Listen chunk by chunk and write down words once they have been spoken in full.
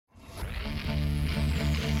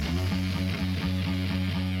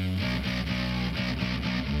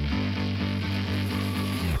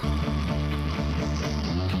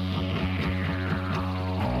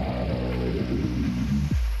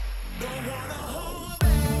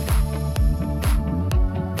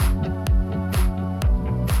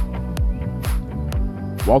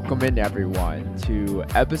Welcome in, everyone, to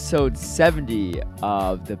episode 70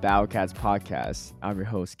 of the Battlecats podcast. I'm your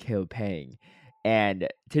host, Caleb Pang. And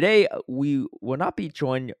today we will not be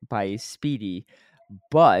joined by Speedy,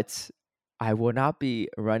 but I will not be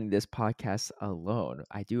running this podcast alone.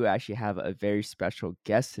 I do actually have a very special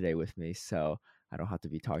guest today with me, so I don't have to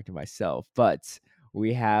be talking to myself. But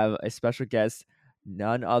we have a special guest,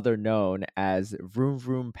 none other known as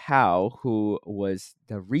VroomVroomPow, who was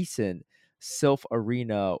the recent Silph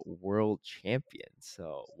Arena world champion.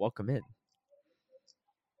 So welcome in.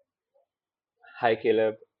 Hi,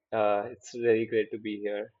 Caleb. It's really great to be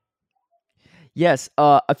here. Yes,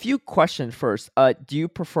 a few questions first. Do you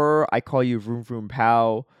prefer I call you Vroom Vroom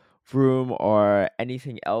Pow, Vroom, or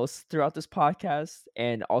anything else throughout this podcast?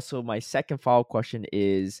 And also, my second follow-up question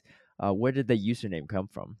is, where did the username come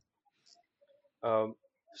from? Um,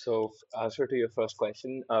 Answer to your first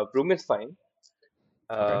question, Broom is fine.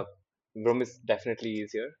 Okay. Uh, Broom is definitely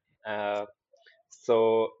easier. Uh,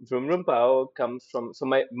 Vroom Vroom Pow comes from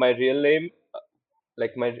my real name,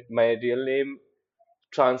 my real name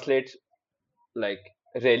translates like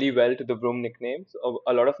really well to the Vroom nickname. So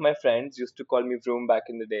a lot of my friends used to call me Vroom back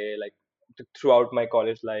in the day, like throughout my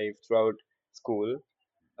college life, throughout school.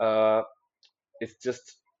 Uh, it's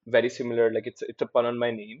just very similar. Like it's a pun on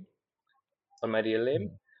my name, on my real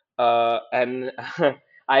name. Mhm. And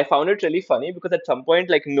I found it really funny because at some point,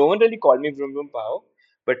 like no one really called me Vroom Vroom Pow,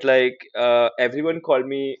 but everyone called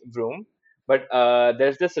me Vroom. But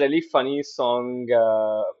there's this really funny song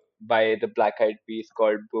by the Black Eyed Peas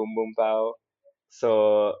called Boom Boom Pow.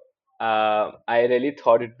 So I really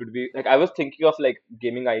thought it would be like I was thinking of like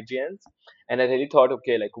gaming IGNs, and I really thought,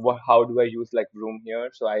 okay, like what? How do I use like Vroom here?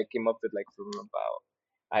 So I came up with like Vroom Vroom Pow.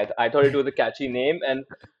 I thought it was a catchy name, and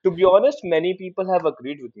to be honest, many people have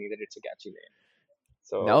agreed with me that it's a catchy name.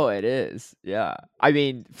 So No, it is. Yeah. I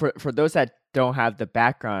mean, for those that don't have the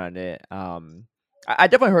background on it, I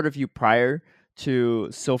definitely heard of you prior to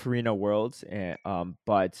Silph Arena Worlds, and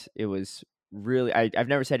but it was really I've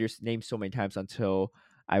never said your name so many times until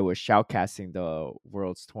I was shoutcasting the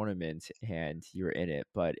Worlds tournament and you were in it.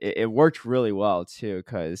 But it worked really well too,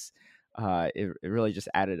 because it really just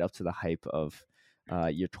added up to the hype of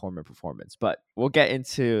your tournament performance. But we'll get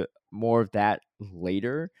into more of that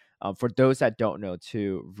later. For those that don't know,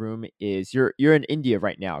 too, Room is you're in India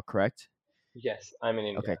right now, correct? yes, I'm in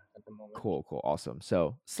India Okay, at the moment. cool, awesome.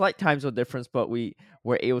 So slight time zone difference, but we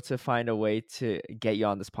were able to find a way to get you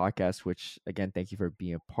on this podcast. Which again, thank you for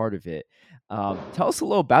being a part of it. Tell us a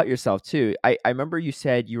little about yourself too. I remember you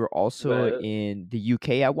said you were also Well, in the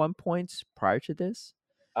UK at one point prior to this.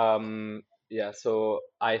 yeah. So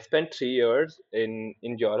I spent 3 years in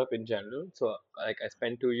Europe in general. So like I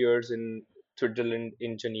spent 2 years in Switzerland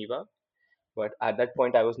in Geneva, but at that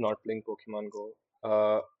point I was not playing Pokemon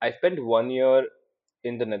Go. I spent 1 year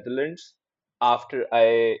in the Netherlands after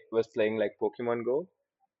I was playing like Pokemon Go.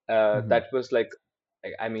 Hmm. That was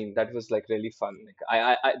I mean, that was like really fun.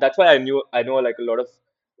 Like that's why I know like a lot of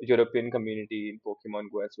European community in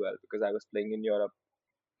Pokemon Go as well because I was playing in Europe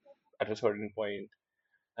at a certain point,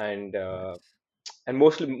 and Nice.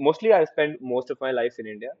 mostly I spent most of my life in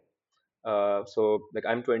India. So like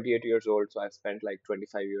I'm 28 years old, so I've spent like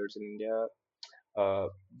 25 years in India. Uh,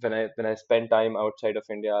 when I spent time outside of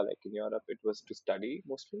India, like in Europe, it was to study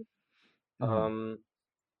mostly. Hmm. Um,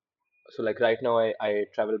 so like right now I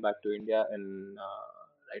travel back to India, and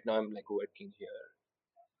right now I'm like working here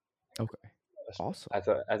Okay, awesome. as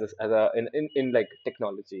a in like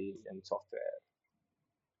technology and software.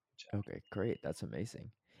 Okay, great. That's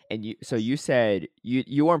amazing. And you said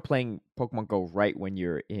you weren't playing Pokemon Go right when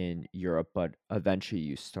you're in Europe, but eventually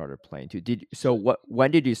you started playing too. So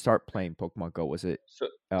when did you start playing Pokemon Go? Was it so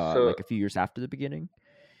so like a few years after the beginning?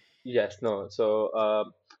 yes, no. So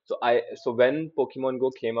when Pokemon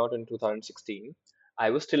Go came out in 2016, I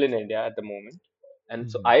was still in India at the moment,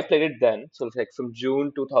 and so Hmm. I played it then. So it's like from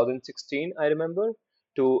June 2016, I remember,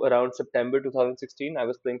 to around September 2016, I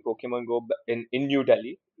was playing Pokemon Go in New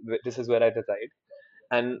Delhi. This is where I reside,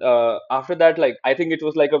 and after that, like I think it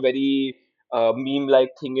was like a very meme like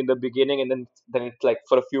thing in the beginning, and then it's like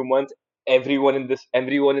for a few months everyone in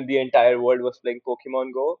the entire world was playing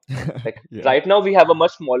Pokemon Go. Like Yeah. right now we have a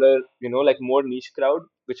much smaller, like more niche crowd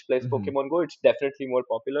which plays Hmm. Pokemon Go. It's definitely more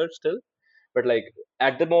popular still, but like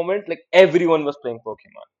at the moment, like everyone was playing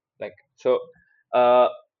Pokemon. Like uh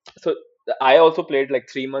so I also played like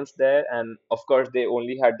 3 months there, and of course they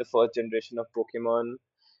only had the first generation of Pokemon.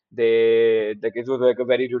 They like it was like a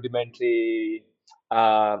very rudimentary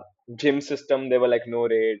uh gym system. There were like no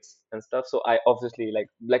raids and stuff. So I obviously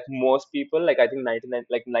like most people, like I think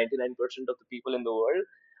 99% of the people in the world,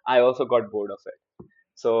 I also got bored of it.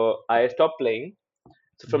 So I stopped playing.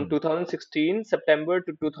 So from Mhm. 2016 September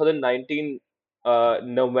to 2019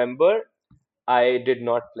 November, I did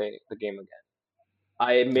not play the game again.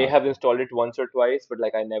 I may have Gotcha. installed it once or twice, but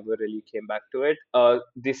like I never really came back to it.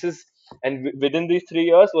 This is and within these 3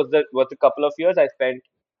 years was a couple of years I spent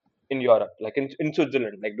in Europe, like in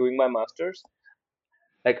Switzerland, like doing my masters.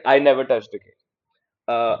 Like I never touched the game.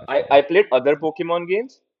 Gotcha. I played other Pokemon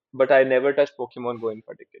games, but I never touched Pokemon Go in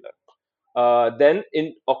particular. Then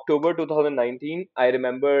in October 2019, I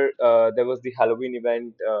remember there was the Halloween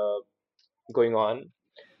event going on.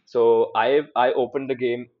 So I opened the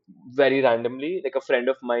game very randomly. Like a friend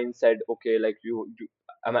of mine said, "Okay, like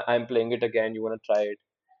I'm playing it again. You want to try it?"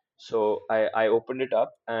 So I opened it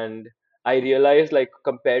up and I realized like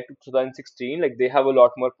compared to 2016, like they have a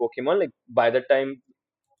lot more Pokemon. Like by the time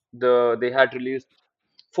they had released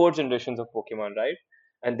 4 generations of Pokemon, right?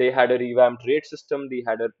 And they had a revamped raid system. They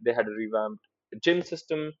had a revamped gym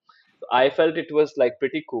system. So I felt it was like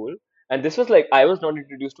pretty cool. And this was like I was not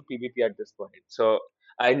introduced to PvP at this point, so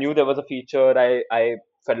I knew there was a feature. I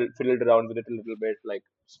fiddled around with it a little bit, like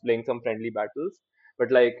playing some friendly battles.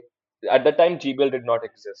 But like at that time, GBL did not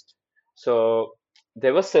exist, so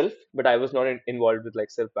there was Silph, but I was not involved with like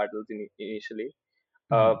Silph battles initially.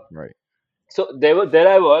 Uh, Right. so there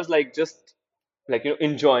I was like just like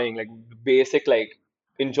enjoying like basic like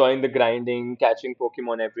enjoying the grinding, catching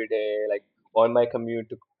Pokemon every day, like on my commute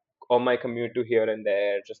to here and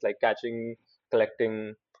there, just like catching,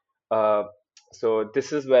 collecting. uh so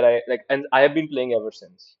this is where I like, and I have been playing ever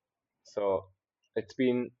since. So it's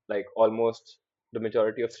been like almost the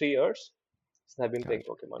majority of 3 years since I've been playing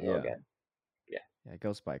Gotcha. Pokemon Go Yeah. again. Yeah. Yeah, it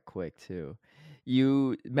goes by quick too.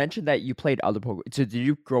 You mentioned that you played other Pokemon. So did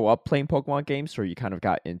you grow up playing Pokemon games, or you kind of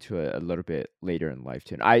got into it a little bit later in life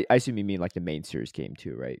too? And I assume you mean like the main series game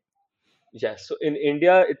too, right? Yes, so in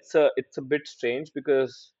India, it's a bit strange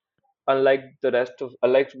because unlike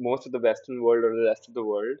most of the Western world or the rest of the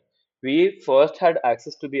world, we first had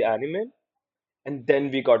access to the anime and then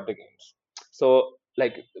we got the games. So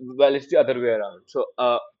like, well, it's the other way around. So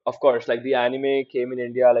of course, like the anime came in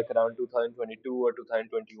India like around 2022 or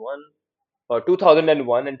 2021 or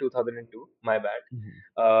 2001 and 2002. My bad.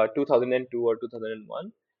 Mhm. 2002 or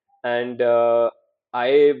 2001, and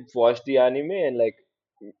I watched the anime and like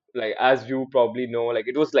as you probably know, like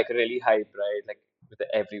it was like really hype, right? Like with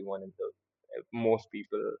everyone and most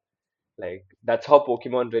people, like that's how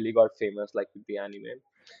Pokemon really got famous, like with the anime.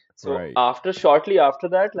 So Right. shortly after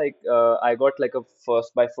that, like I got like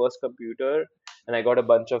my first computer, and I got a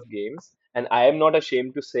bunch of games. And I am not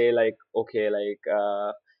ashamed to say, like, okay, like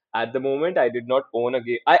at the moment, I did not own a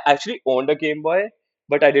game. I actually owned a Game Boy,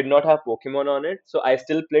 but I did not have Pokemon on it. So I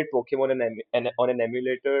still played Pokemon on an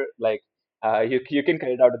emulator. Like, you can cut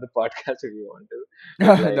it out of the podcast if you want to,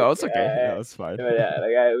 but like. No, it's okay. No, it's fine. But yeah,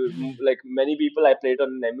 like many people, I played on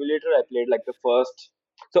an emulator. I played like the first,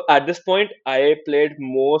 so at this point, I played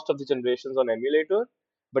most of the generations on emulator.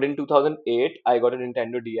 But in 2008, I got a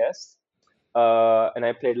Nintendo DS, and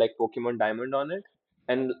I played like Pokemon Diamond on it.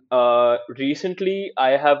 And recently,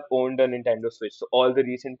 I have owned a Nintendo Switch. So all the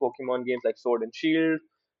recent Pokemon games like Sword and Shield,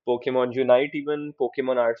 Pokemon Unite, even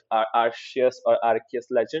Pokemon Arceus or Arceus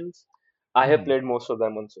Legends, I have Mhm. played most of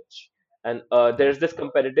them on Switch. And there's this Gotcha.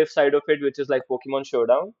 competitive side of it, which is like Pokemon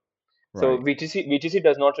Showdown. So Right. VGC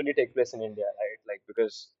does not really take place in India, right? Like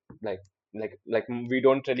because we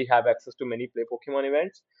don't really have access to many play Pokemon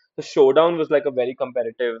events. So Showdown was like a very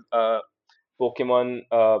competitive Pokemon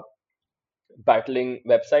battling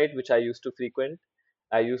website which I used to frequent.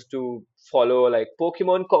 I used to follow like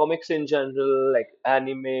Pokemon comics in general, like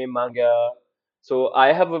anime, manga. So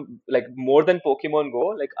I have a like more than Pokemon Go,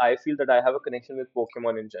 like I feel that I have a connection with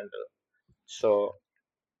Pokemon in general. So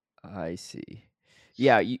I see.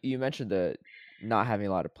 Yeah, you mentioned the not having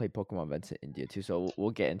a lot of play Pokemon events in India too, so we'll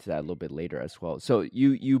get into that a little bit later as well. So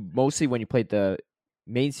you mostly when you played the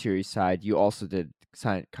main series side, you also did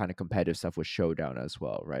kind of competitive stuff with Showdown as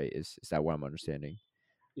well, right? Is that what I'm understanding?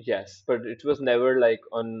 yes, but it was Okay. never like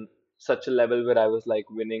on such a level where I was like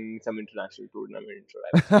winning some international tournament, or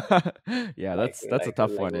I was Yeah, like that's a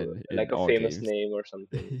tough one like in a all famous games. name or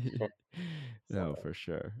something. No, So for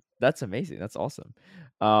sure. That's amazing. That's awesome.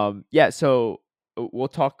 Yeah, so we'll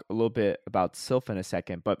talk a little bit about Sylph in a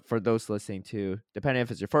second, but for those listening to, depending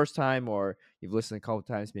if it's your first time or you've listened a couple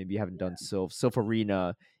times, maybe you haven't done Sylph. Sylph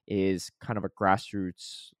Arena is kind of a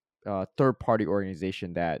grassroots third party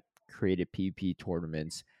organization that created PvP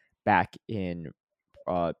tournaments back in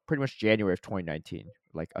pretty much January of 2019,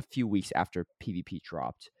 like a few weeks after PvP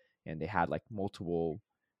dropped, and they had like multiple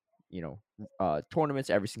tournaments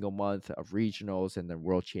every single month of regionals and then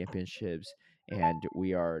world championships. And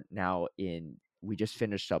we are now in we just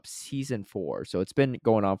finished up season 4. So it's been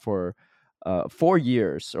going on for 4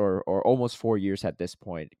 years, or almost 4 years at this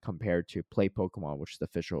point, compared to Play Pokemon, which is the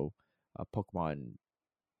official Pokemon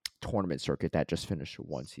tournament circuit that just finished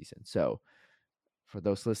one season. So for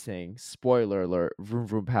those listening, spoiler alert: Vroom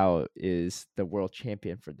Vroom Pow is the world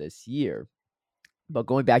champion for this year. But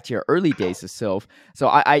going back to your early days of Silph, so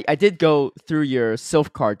I did go through your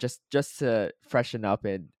Silph card just to freshen up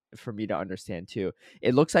and for me to understand too.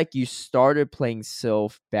 It looks like you started playing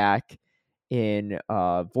Silph back in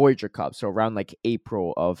Voyager Cup, so around like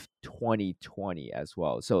April of 2020 as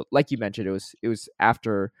well. So like you mentioned, it was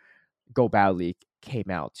after Go Battle League came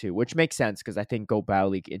out too, which makes sense because I think Go Battle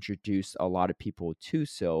League introduced a lot of people to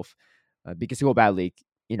Silph, because Go Battle League,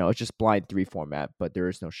 it's just blind 3 format, but there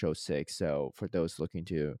is no show 6. So for those looking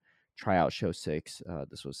to try out show 6,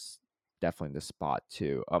 this was definitely the spot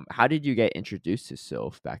too. How did you get introduced to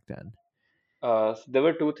Silph back then? So there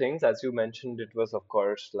were two things, as you mentioned. It was, of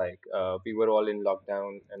course, like we were all in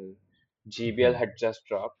lockdown and GBL Hmm. had just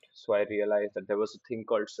dropped. So I realized that there was a thing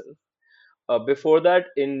called Silph. Before that,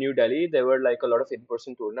 in New Delhi, there were like a lot of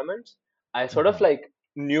in-person tournaments. I sort of Hmm. like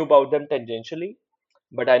knew about them tangentially,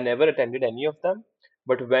 but I never attended any of them.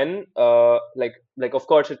 But when like of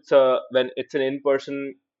course it's a when it's an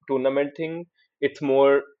in-person tournament thing, it's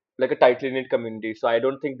more like a tightly knit community. So I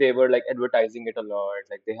don't think they were like advertising it a lot.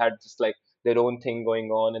 Like they had just like their own thing going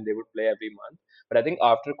on and they would play every month. But I think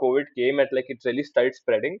after COVID came, at like it really started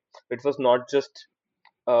spreading. It was not just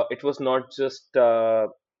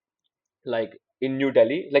like in New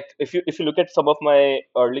Delhi. Like if you look at some of my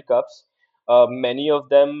early cups, many of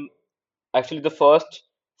them, actually the first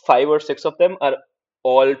five or six of them are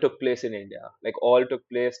all took place in India. Like all took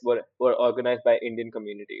place were organized by Indian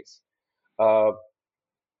communities. Uh,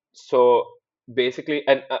 so basically,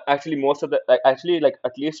 and actually most of the like actually like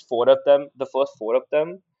at least four of them, the first four of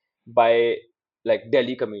them by like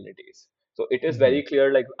Delhi communities. So it is Hmm. very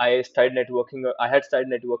clear. Like I had started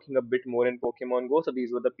networking a bit more in Pokemon Go. So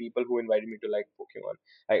these were the people who invited me to like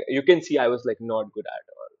Pokemon. You can see I was like not good at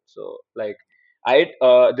all. So like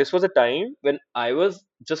this was a time when I was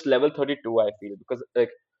just level 32. I feel because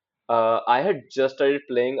like I had just started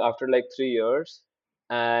playing after like 3 years,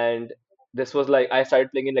 and this was like I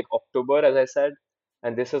started playing in like October, as I said,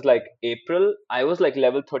 and this is like April. I was like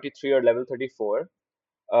level 33 or level 34.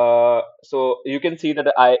 So you can see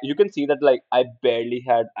that like I barely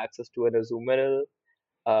had access to an Azumarill.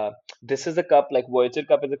 Uh, this is a cup like Voyager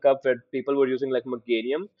Cup is a cup where people were using like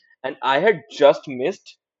Meganium, and I had just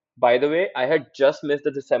missed. By the way, I had just missed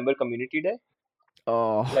the December Community Day,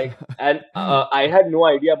 like, Oh. and I had no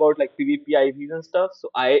idea about like PvP IVs and stuff, so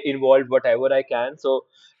I involved whatever I can. So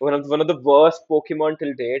one of the worst Pokemon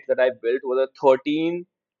till date that I built was a 13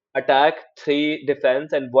 attack, 3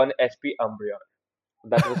 defense, and 1 HP Umbreon.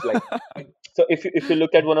 That was like, so if you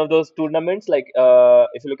look at one of those tournaments, like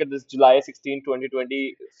if you look at this July 16,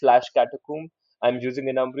 2020 Flash Catacomb, I'm using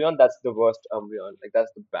an Umbreon. That's the worst Umbreon. Like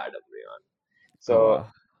that's the bad Umbreon. Oh So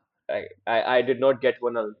wow. I did not get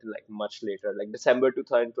one until like much later, like December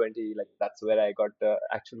 2020. Like that's where I got the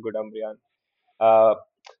actual good Umbreon. Uh,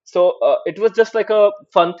 so it was just like a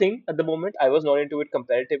fun thing at the moment. I was not into it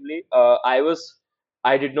comparatively.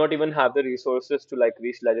 I did not even have the resources to like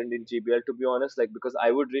reach legend in GBL, to be honest. Like because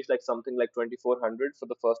I would reach like something like 2400 for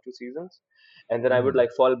the first 2 seasons, and then I would Hmm.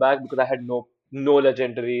 like fall back because I had no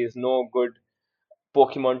legendaries, no good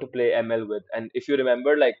Pokemon to play ML with. And if you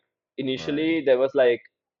remember, like Right. initially there was like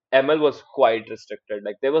ML was quite restricted.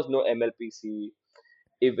 Like there was no MLPC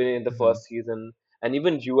even in the Hmm. first season, and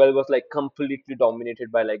even UL was like completely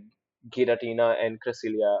dominated by like Giratina and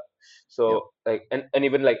Cresselia. Yep. So like and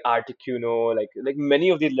even like Articuno, like many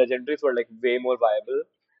of these legendaries were like way more viable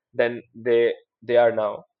than they are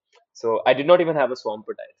now. So I did not even have a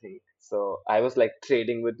Swampert, I think. So I was like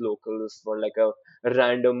trading with locals for like a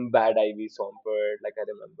random bad IV Swampert, like I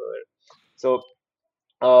remember. So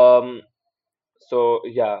um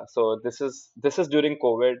yeah, so this is during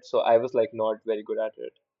COVID, so I was like not very good at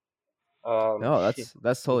it. Um, No, that's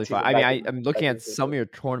totally which fine. is I mean, back in I'm looking back in at some of April. your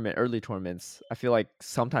early tournaments. I feel like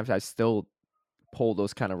sometimes I still pull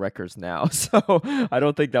those kind of records now. So I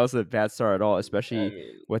don't think that was a bad start at all, I especially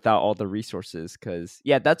mean, without all the resources. Because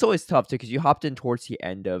yeah, that's always tough too. Because you hopped in towards the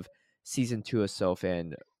end of season 2 of Sylph,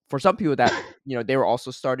 and for some people that they were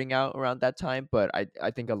also starting out around that time. But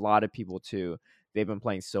I think a lot of people too, they've been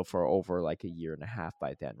playing Sylph for over like a year and a half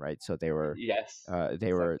by then, right? So they were. yes, They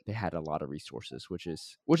exactly. had a lot of resources, which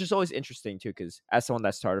is always interesting too. Because as someone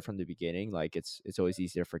that started from the beginning, like it's always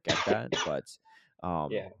easy to forget that, but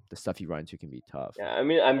Yeah, the stuff you run into can be tough. yeah. I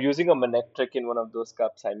mean, I'm using a Manectric in one of those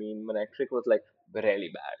cups. I mean, Manectric was like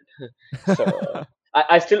really bad. So.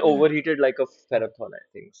 I still overheated like a Ferrothon, I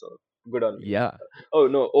think. So good on me. Yeah. Oh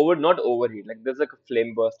no, not overheat. Like there's like a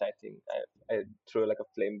flame burst. I think I threw like a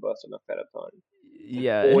flame burst on a Ferrothon.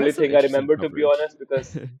 Yeah, it Only has some thing I interesting remember, to be coverage. honest,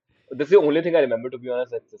 because this is the only thing I remember, to be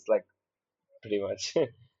honest. It's just like pretty much.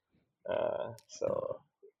 So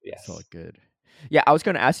It's all yes, good. Yeah, I was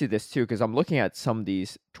going to ask you this too because I'm looking at some of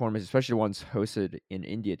these tournaments, especially the ones hosted in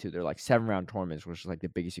India too. They're like 7 round tournaments, which is like the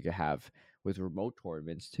biggest you could have with remote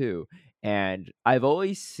tournaments too. And I've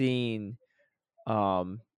always seen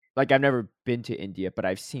like I've never been to India, but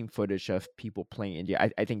I've seen footage of people playing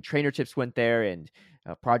India. I think Trainer Tips went there and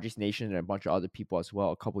Project Nation and a bunch of other people as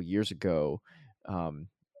well a couple years ago. Um,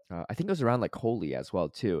 I think it was around like Holi as well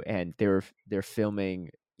too, and they're filming.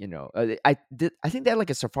 I think they had like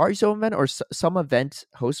a Safari Zone event or some event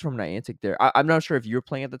host from Niantic there. I'm not sure if you were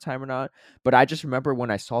playing at the time or not, but I just remember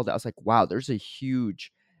when I saw that I was like, wow, there's a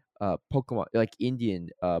huge Pokemon like Indian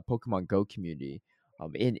Pokemon Go community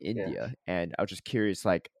in yeah. India, and I was just curious,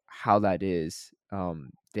 like how that is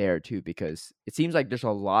there too, because it seems like there's a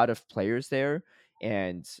lot of players there,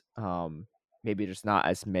 and maybe there's not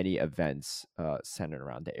as many events centered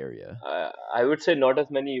around the area. I would say not as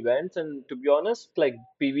many events, and to be honest, like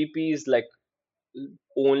PvP is like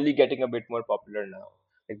only getting a bit more popular now.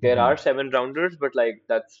 Like there Hmm. are seven rounders, but like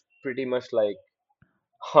that's pretty much like,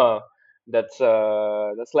 huh, that's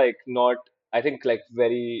like not. I think like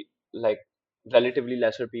very like relatively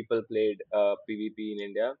lesser people played PvP in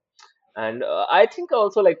India, and I think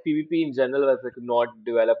also like PvP in general has like not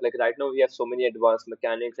developed. Like right now we have so many advanced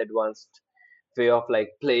mechanics, advanced way of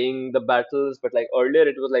like playing the battles, but like earlier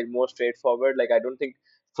it was like more straightforward. Like I don't think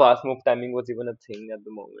fast move timing was even a thing at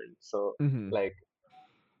the moment. So Hmm. like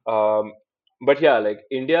um but yeah, like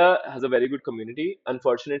India has a very good community.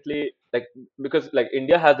 Unfortunately, like because like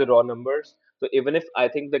India has the raw numbers, so even if I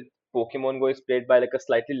think that Pokemon Go is played by like a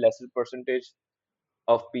slightly lesser percentage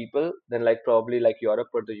of people than like probably like Europe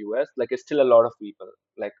or the US, like it's still a lot of people,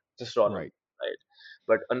 like just raw number, Right. right?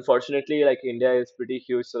 But unfortunately, like India is pretty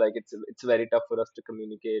huge, so like it's very tough for us to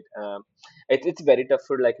communicate. It's very tough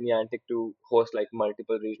for like Niantic to host like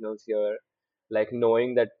multiple regionals here, like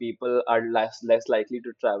knowing that people are less likely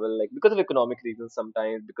to travel, like because of economic reasons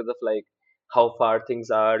sometimes, because of like how far things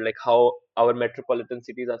are, like how our metropolitan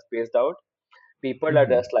cities are spaced out, people are Hmm.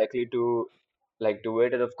 less likely to like do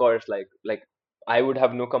it. And of course like I would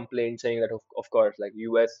have no complaint saying that of course like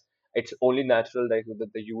US, it's only natural like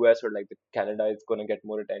that the US or like the Canada is going to get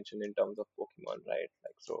more attention in terms of Pokemon, right?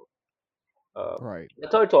 Like so uh, Right.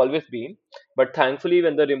 that's how it's always been. But thankfully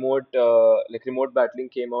when the remote battling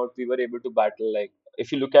came out, we were able to battle. Like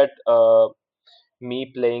if you look at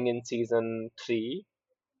me playing in season 3,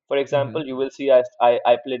 for Hmm. example, you will see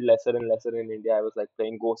I played lesser and lesser in India. I was like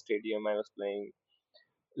playing Go Stadium, I was playing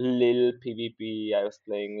Lil PvP. I was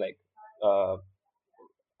playing like uh,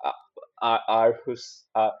 Arhus.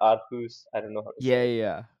 I don't know how to say Yeah, it. yeah,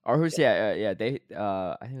 yeah. Aarhus, Yeah, yeah. They,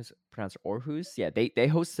 I think it's pronounced Aarhus. Yeah, they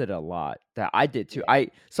hosted a lot that I did too. yeah. I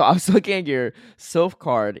was looking at your Silph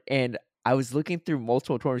card and I was looking through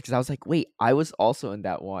multiple tournaments because I was like, wait, I was also in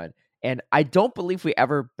that one, and I don't believe we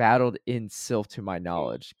ever battled in Silph to my Mm.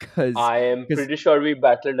 knowledge, because I am pretty sure we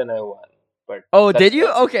battled and I won. But oh, did you?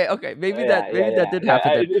 that's Okay, okay, yeah, maybe that yeah. did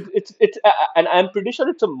happen then. And I'm pretty sure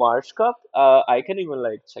it's a March Cup. I can even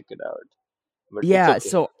like check it out, but it's Yeah, okay.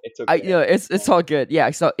 so It's I okay. it's all good. Yeah,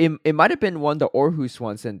 so it might have been one of the Aarhus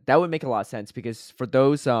ones, and that would make a lot of sense because for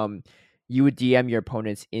those you would DM your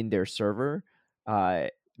opponents in their server. Uh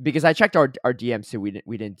because I checked our DMs too. We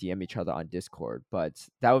didn't DM each other on Discord, but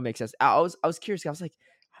that would make sense. I was curious. I was like,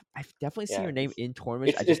 I've definitely seen Yeah, your name in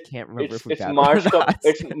tournaments. it's I just it's can't remember if we it's battled or March Cup. not.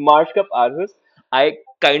 It's March Cup Arhus. I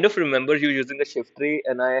kind of remember you using the shift tree,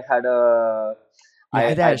 and I had a Yeah, I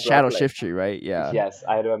had I that brought shadow like shift tree, right? Yeah. yes,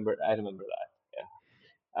 I remember that.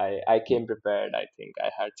 Yeah, I Yeah. came prepared. I think I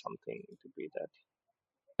had something to beat that.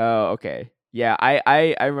 Oh, okay. Yeah,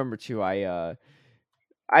 I remember too.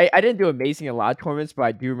 I didn't do amazing in a lot of tournaments, but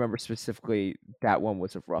I do remember specifically that one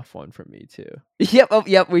was a rough one for me too. Yep, oh,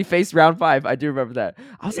 yep, we faced round 5. I do remember that.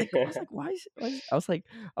 I was like,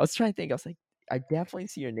 I was trying to think. I was like, I definitely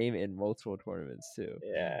see your name in multiple tournaments too.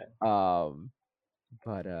 Yeah, Um,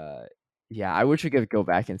 but yeah, I wish we could go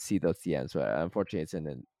back and see those DMs, but unfortunately, it's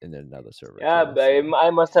in another server yeah. too. So I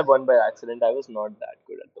must have won by accident. I was not that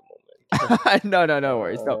good at the moment. no, no, no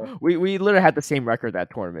worries. No, uh, we literally had the same record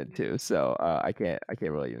that tournament too. So I can't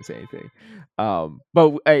really even say anything.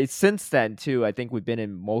 But since then too, I think we've been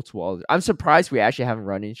in multiple. I'm surprised we actually haven't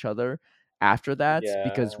run each other after that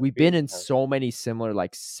because yeah, we've been we in have. so many similar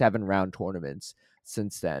like 7 round tournaments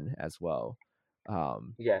since then as well.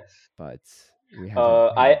 Um, Yes. but we haven't.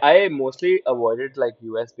 I mostly avoided like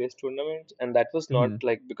US based tournaments, and that was not Hmm.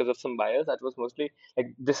 like because of some bias. That was mostly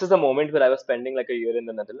like this is the moment where I was spending like a year in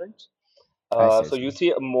the Netherlands. I see. I So you see.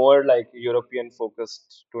 see a more like European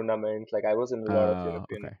focused tournaments. Like I was in a lot of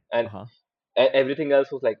European, Okay. and Uh-huh. everything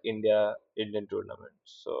else was like Indian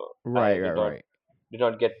tournaments. So Right, I right, right. did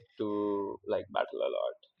not get to like battle a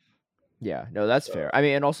lot. Yeah, no, that's So fair. I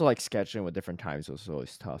mean, and also like scheduling with different times was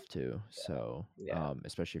always tough too. So, yeah,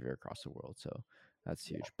 especially if you're across the world. So that's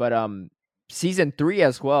huge. But season 3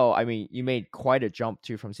 as well. I mean, you made quite a jump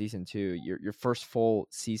too from season 2. Your first full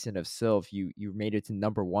season of Silph, you made it to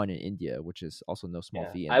number 1 in India, which is also no small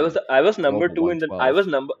yeah. feat, and I was then I was number global two in the I 112.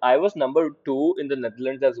 was number two in the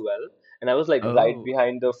Netherlands as well, and I was like right Oh,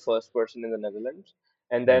 behind the first person in the Netherlands.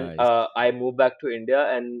 And then nice. I moved back to India,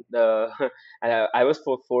 and and I was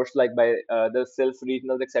forced like by the self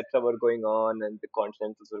regionals etc. were going on, and the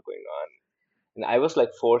continentals were going on, and I was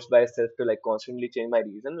like forced by self to like constantly change my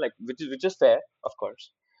region, like which is fair, of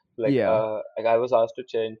course. Yeah. Like I was asked to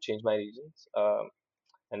change my regions,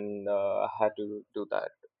 and I had to do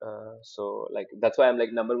that. So like that's why I'm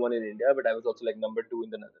like number one in India, but I was also like number two in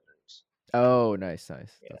the Netherlands. Oh, nice,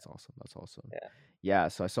 nice. Yeah, That's awesome. That's awesome. yeah. Yeah,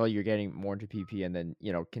 so I saw you're getting more into PP and then,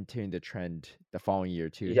 continuing the trend the following year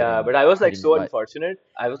too, Yeah, but hitting I was like hitting so let unfortunate.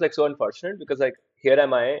 I was like so unfortunate because like here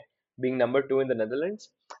am I being number two in the Netherlands,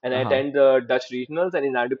 and I uh-huh. attend the Dutch regionals, and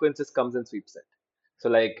Inaduquin just comes and sweeps it. So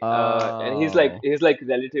like, and Oh. he's like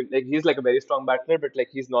relative, like he's like a very strong battler, but like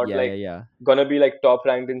he's not Yeah, like yeah, yeah. gonna be like top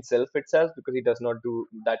ranked in self itself because he does not do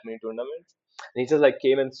that many tournaments. And he just like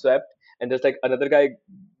came and swept. And there's like another guy,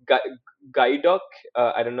 Guy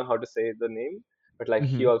I don't know how to say the name, but like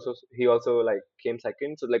Mhm. he also like came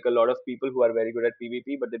second. So like a lot of people who are very good at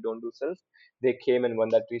PvP but they don't do self, they came and won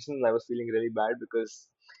that region. And I was feeling really bad because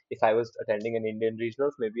if I was attending an Indian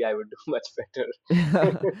regionals, maybe I would do much better.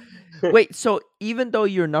 Wait, so even though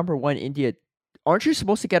you're number 1 India, aren't you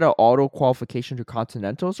supposed to get an auto qualification to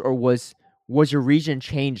continentals, or was your region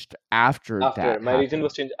changed after After that my region happened?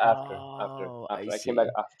 was changed Oh, I after I came back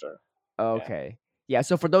see. after. Yeah. Okay. Yeah,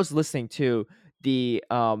 so for those listening too, the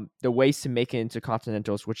ways to make it into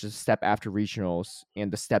continentals, which is a step after regionals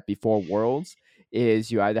and the step before worlds,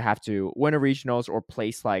 is you either have to win a regionals or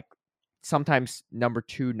place like sometimes number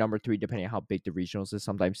 2, number 3, depending on how big the regionals is.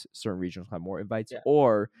 Sometimes certain regionals have more invites, Yeah.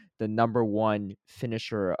 or the number 1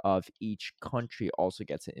 finisher of each country also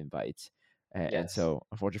gets an invite. And Yes. so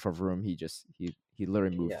unfortunately for Vroom, he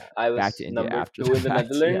literally moved Yeah. I back was to India number after the two in the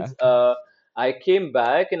fact. Yeah. Netherlands. I came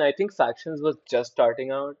back and I think factions was just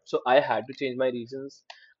starting out, so I had to change my regions.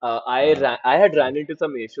 I had ran into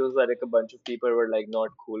some issues where like a bunch of people were like not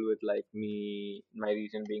cool with like my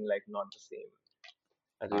region being like not the same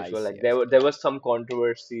as I usual. Like see, I see. there was some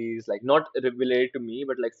controversies, like not related to me,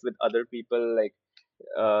 but like with other people. Like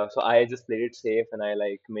so I just played it safe and I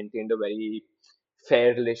like maintained a very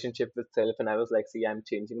fair relationship with self. And I was like, see, I'm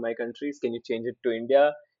changing my countries. Can you change it to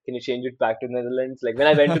India? Can you change it back to Netherlands? Like when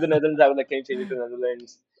I went to the Netherlands, I was like, can you change it to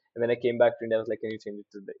Netherlands? And when I came back to India, I was like, can you change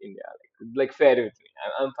it to the India? Like fair with me.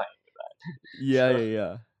 I'm fine with that. Yeah, So yeah,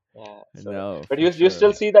 yeah. yeah. So No, but for you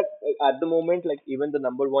still sure. see that at the moment, like even the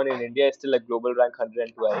number one in India is still like global rank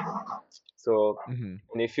 112. So, Mhm.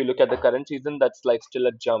 and if you look at the current season, that's like still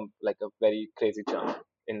a jump, like a very crazy jump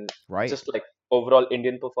in Right. just like overall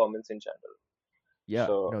Indian performance in general. Yeah,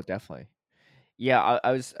 So, no, definitely. Yeah,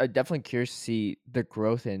 I was definitely curious to see the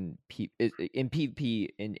growth in in PvP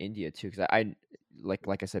in India too, because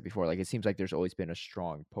like I said before, like it seems like there's always been a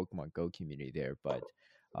strong Pokemon Go community there, but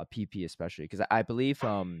PP especially, because I believe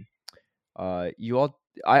you all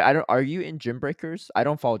I don't are you in Gym Breakers? I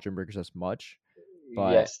don't follow Gym Breakers as much,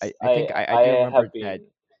 but yes, I think I I do remember have that been.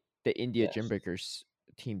 the India Gym Yes, Breakers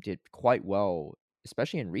team did quite well,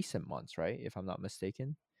 especially in recent months, right? If I'm not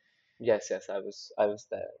mistaken. yes. I was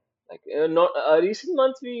there. Like not recent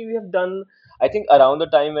months, we have done. I think around the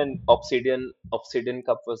time when Obsidian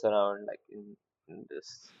Cup was around, like in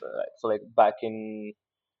this, so like back in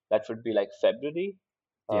that would be like February.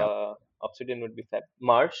 Yeah, Obsidian would be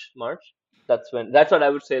March. That's what I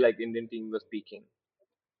would say. Like Indian team was peaking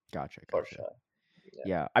gotcha, for gotcha. sure. Yeah.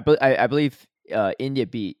 Yeah, I believe India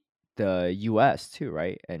beat the U.S. too,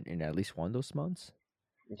 right? And in at least one of those months.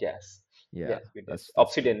 Yes. Yeah, Yes, we did. that's pretty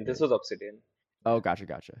Obsidian. This good. was Obsidian. Oh, Yeah. gotcha,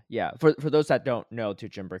 gotcha. Yeah, for those that don't know, too,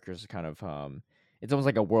 Gym Breakers is kind of it's almost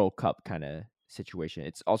like a World Cup kind of situation.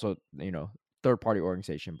 It's also third party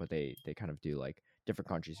organization, but they kind of do like different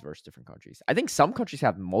countries versus different countries. I think some countries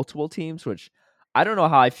have multiple teams, which I don't know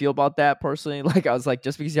how I feel about that personally. Like I was like,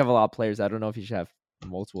 just because you have a lot of players, I don't know if you should have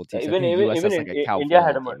multiple teams. I think U.S. has like a India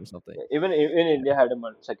had California a team or something. even India had a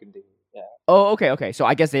second team. Yeah. Oh, okay, okay. So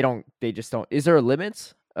I guess they just don't. Is there a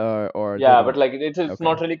limit? or they Yeah, but don't. like it's Okay.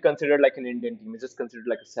 not really considered like an Indian team. It's just considered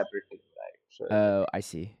like a separate team, right? So like Oh, I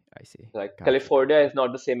see. I see. like Gotcha. California Gotcha. is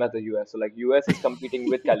not the same as the US. So like US is competing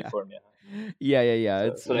with Yeah. California. Yeah. Yeah.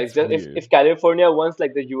 Yeah. So like It's just weird. if California wants,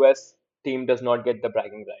 like the US team does not get the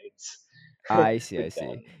bragging rights I see. I with them.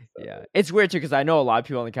 see. So Yeah, it's weird too because I know a lot of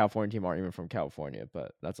people on the California team aren't even from California,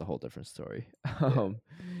 but that's a whole different story. yeah. um,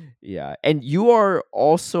 yeah, and you are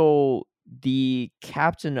also the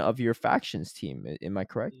captain of your factions team. Am I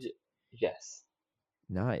correct? Yes.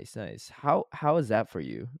 Nice, nice. How is that for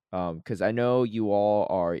you? Because I know you all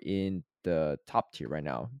are in the top tier right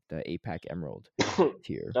now, the APAC Emerald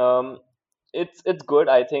tier. um, it's good.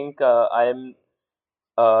 I think I'm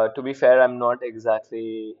to be fair, I'm not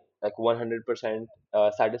exactly like 100%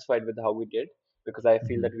 satisfied with how we did, because I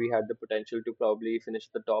feel Hmm. that we had the potential to probably finish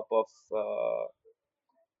at the top of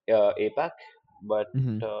APAC, but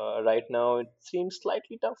Hmm. right now it seems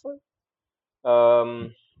slightly tougher.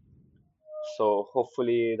 Um, so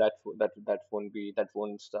hopefully that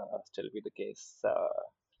won't still be the case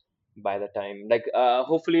by the time, like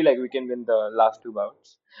hopefully like we can win the last two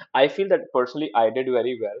bouts. I feel that personally I did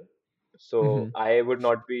very well, so Hmm. I would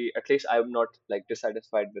not be, at least I'm not like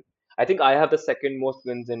dissatisfied with. I think I have the second most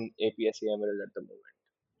wins in APSC Emerald at the moment,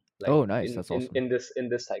 like Oh, nice. in That's in awesome. in this in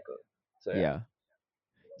this cycle. So yeah. Yeah,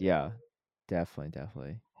 yeah, definitely,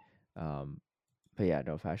 definitely. Um, But yeah,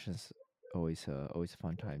 no, fashion's always a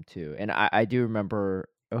fun time too. And I do remember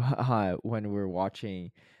when we were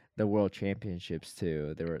watching the World Championships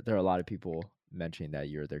too. There were a lot of people mentioning that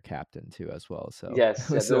you're their captain too as well. So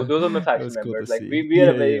Yes, it yeah, was those are my it faction was cool to members. Like see. we are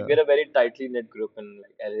a Yeah, very yeah. we're a very tightly knit group, and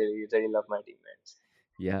like I really love my teammates.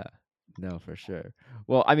 Yeah. No, for sure.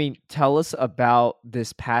 Well, I mean, tell us about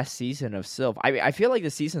this past season of Silph. I mean, I feel like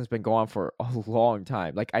the season's been going on for a long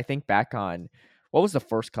time. Like, I think back on what was the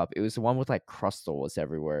first cup? It was the one with like Crustal was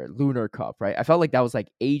everywhere, Lunar Cup, right? I felt like that was like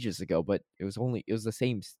ages ago, but it was the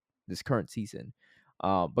same this current season.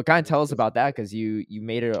 But kind of tell us This about that because you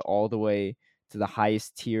made it all the way to the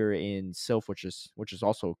highest tier in Silph, which is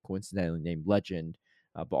also coincidentally named Legend,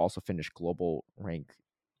 but also finished global rank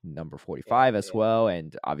number yeah, 45 as yeah. well,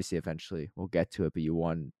 and obviously eventually we'll get to it, but you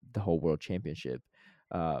won the whole world championship.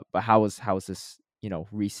 But how was this,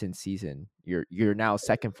 recent season? You're now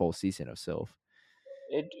second full season of Silph.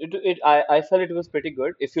 I felt it was pretty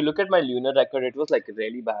good. If you look at my lunar record, it was like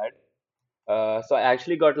really bad. So I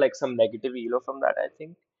actually got like some negative elo from that, I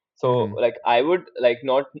think. So Hmm. like I would like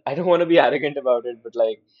not I don't want to be arrogant about it, but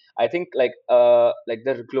like I think like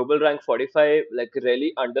the global rank 45 like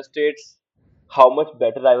really understates how much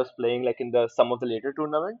better I was playing like in the some of the later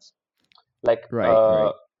tournaments. Like Right, uh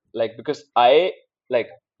right. like because I like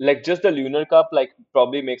like just the lunar cup like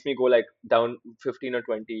probably makes me go like down 15 or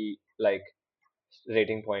 20 like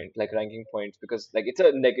rating point, like ranking points, because like it's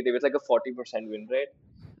a negative, it's like a 40% win rate.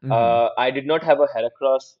 Hmm. I did not have a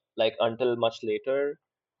Heracross like until much later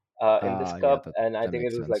in this Yeah, cup, and I that think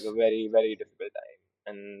it makes was like a sense. very difficult time,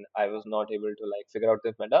 and I was not able to like figure out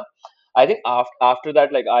this meta. I think after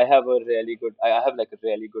that, like I have like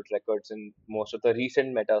really good records in most of the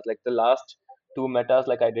recent metas. Like the last two metas,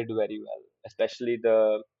 like I did very well, especially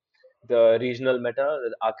the regional meta,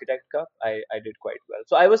 the Architect Cup. I did quite well,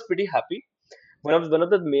 so I was pretty happy. One of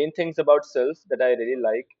the main things about Silph that I really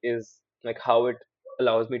like is like how it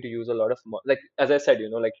allows me to use a lot of like as I said,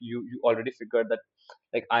 like you already figured that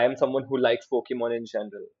like I am someone who likes Pokemon in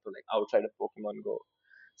general, so like outside of Pokemon Go.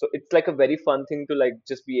 So it's like a very fun thing to like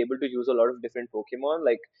just be able to use a lot of different Pokemon.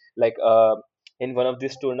 Like in one of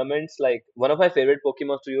these tournaments, like one of my favorite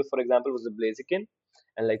Pokemon to use, for example, was the Blaziken,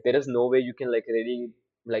 and like there is no way you can like really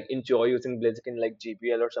like enjoy using Blaziken like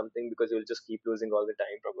GPL or something, because you'll just keep losing all the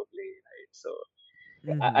time probably, right? So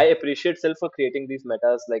I Hmm. appreciate Silph for creating these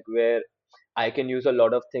metas like where I can use a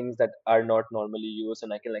lot of things that are not normally used,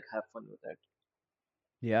 and I can like have fun with it.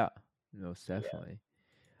 Yeah, most Yeah. definitely.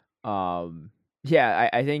 Yeah,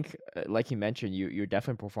 I think like you mentioned, you're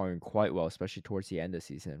definitely performing quite well, especially towards the end of the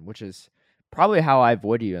season, which is probably how I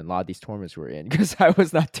avoided you in a lot of these tournaments we're in because I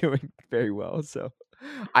was not doing very well. So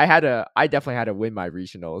I definitely had to win my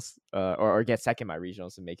regionals, or get second my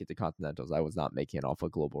regionals and make it to continentals. I was not making it off a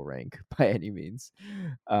global rank by any means.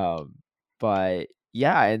 Um, but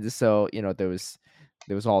yeah, and so there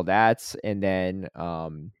was all that, and then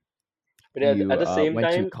But you at the same went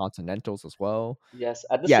to time, continentals as well. yes,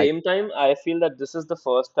 at the Yeah. same time, I feel that this is the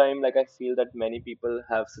first time, like, I feel that many people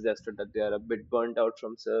have suggested that they are a bit burnt out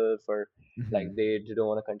from Silph, or like Mhm. they don't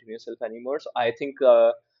want to continue Silph anymore. So I think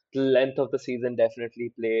the length of the season definitely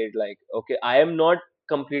played. Like, okay, I am not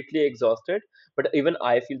completely exhausted, but even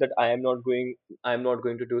I feel that I'm not going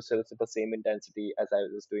to do Silph with the same intensity as I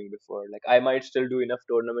was doing before. Like, I might still do enough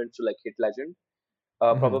tournaments to like hit legend,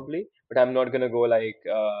 Hmm. probably, but I'm not gonna go like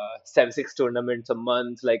 7 6 tournaments a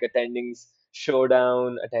month, like attending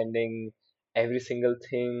showdown, attending every single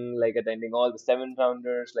thing, like attending all the seven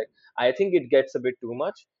rounders. Like I think it gets a bit too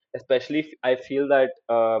much, especially if I feel that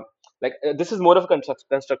this is more of a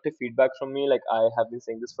constructive feedback from me. Like I have been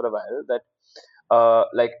saying this for a while that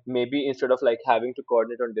like maybe instead of like having to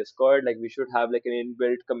coordinate on Discord, like we should have like an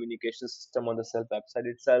inbuilt communication system on the self website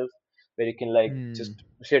itself, where you can like Mm. just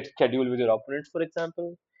schedule with your opponents, for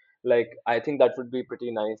example. Like I think that would be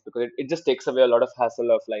pretty nice because it just takes away a lot of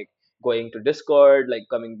hassle of like going to Discord, like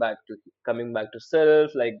coming back to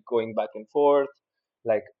self, like going back and forth.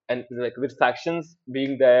 Like and like with factions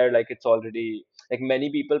being there, like it's already like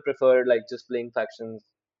many people prefer like just playing factions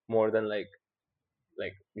more than like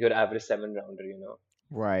your average seven rounder, you know.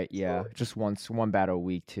 Right, yeah. So Just one battle a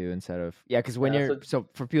week too instead of yeah. Because when yeah, you're so so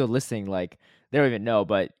for people listening, like they don't even know,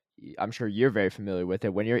 but I'm sure you're very familiar with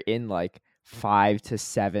it. When you're in like 5 to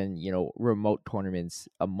 7, remote tournaments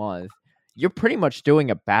a month, you're pretty much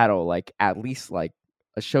doing a battle like at least like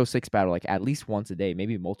a show six battle like at least once a day,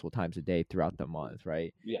 maybe multiple times a day throughout the month,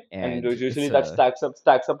 right? yeah, and And usually it's that a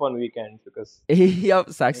stacks up on weekends because yep,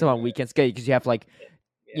 stacks up on yeah, weekends because you have like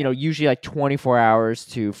yeah, usually like 24 hours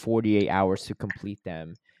to 48 hours to complete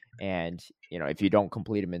them. And, if you don't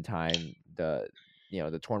complete them in time, the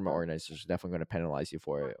tournament organizers are definitely going to penalize you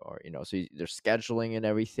for it. Or, so there's scheduling and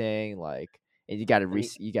everything. Like, and and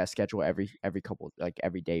you got to schedule every couple, like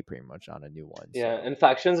every day pretty much on a new one. yeah, So, and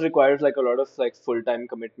factions requires like a lot of like full time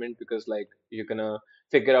commitment because like you're gonna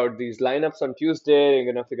figure out these lineups on Tuesday,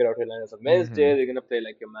 you're gonna figure out your lineups on hmm, Wednesday, you're gonna play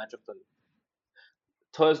like your matchups on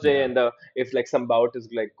Thursday, yeah. and if like some bout is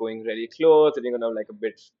like going really close, and you're gonna like a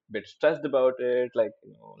bit stressed about it, like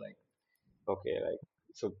like okay, like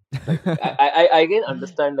so like I can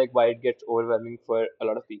understand like why it gets overwhelming for a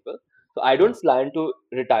lot of people. So I don't Yes. plan to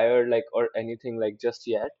retire like or anything like just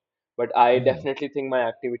yet, but I Hmm. definitely think my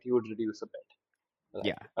activity would reduce a bit.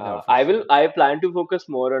 Yeah. Like No, for sure. I plan to focus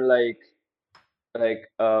more on like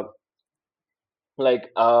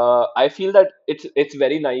I feel that it's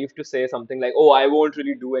very naive to say something like, oh, I won't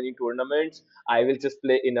really do any tournaments, I will just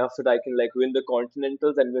play enough so that I can like win the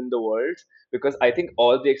continentals and win the worlds, because I think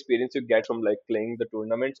all the experience you get from like playing the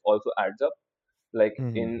tournaments also adds up, like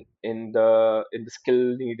Hmm. in the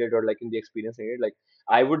skill needed or like in the experience needed. Like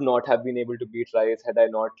I would not have been able to beat Rice had I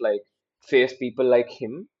not like faced people like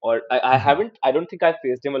him, or Hmm. I don't think I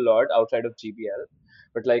faced him a lot outside of GBL,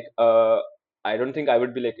 but like I don't think I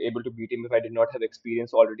would be like able to beat him if I did not have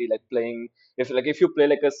experience already like playing. If you play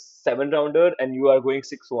like a seven rounder and you are going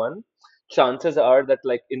 6-1, chances are that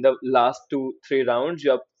like in the last 2 3 rounds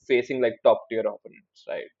you're facing like top tier opponents,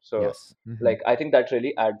 right? So Yes. Hmm. like I think that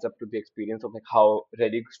really adds up to the experience of like how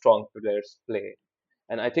really strong players play.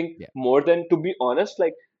 And I think Yeah. more than, to be honest,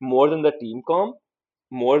 like more than the team comp,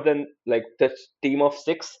 more than like the team of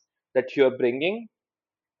six that you're bringing,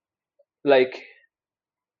 like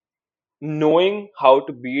knowing how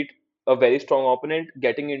to beat a very strong opponent,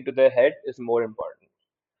 getting into their head is more important.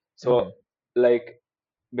 So Hmm. like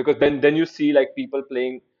because then you see like people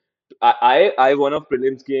playing. I won a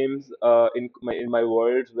prelims games in my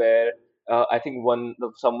worlds where I think one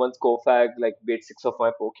of someone's Kofag like beat six of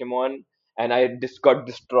my Pokemon, and I just got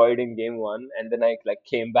destroyed in game one, and then I like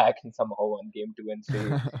came back and somehow won game two and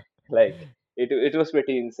three. Like it was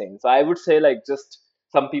pretty insane. So I would say like just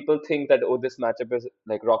some people think that, oh, this matchup is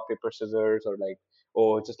like rock paper scissors, or like,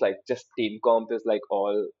 oh, just team comp is like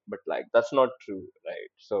all, but like that's not true, right?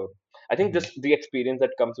 So I think Hmm. just the experience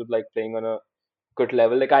that comes with like playing on a good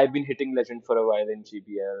level. Like I've been hitting legend for a while in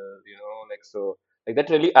GBL, like so like that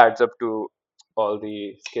really adds up to all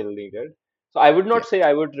the skill needed. So I would Yeah. not say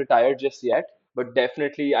I would retire just yet, but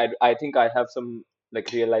definitely I think I have some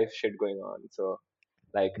like real life shit going on. So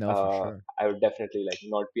like No, for sure. I would definitely like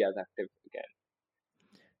not be as active again.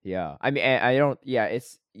 Yeah, I mean, I don't. Yeah,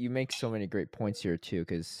 it's you make so many great points here too,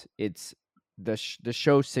 because it's the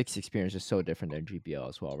show six experience is so different than GPL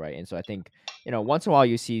as well, right? And so I think once in a while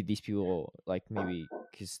you see these people like maybe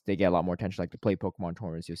because they get a lot more attention, like to play Pokemon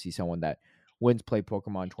tournaments. You'll see someone that wins play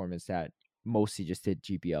Pokemon tournaments that mostly just did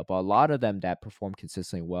GPL, but a lot of them that perform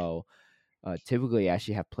consistently well, typically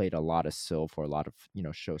actually have played a lot of Silph or a lot of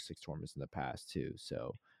show six tournaments in the past too.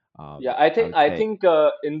 So Yeah, I would I say, think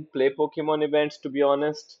in play Pokemon events, to be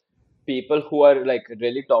honest, people who are like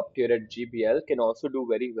really top tier at GBL can also do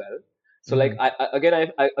very well. So like hmm,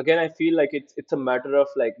 I feel like it's a matter of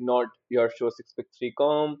like not your show 6 pick 3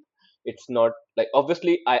 comp. It's not like,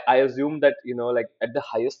 obviously I assume that like at the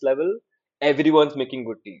highest level everyone's making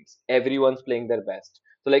good teams. Everyone's playing their best.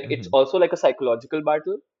 So like it's hmm, also like a psychological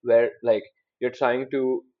battle where like you're trying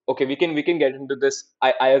to, okay, we can get into this.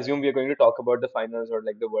 I assume we are going to talk about the finals or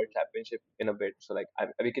like the world championship in a bit. So like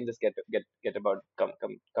we can just get about come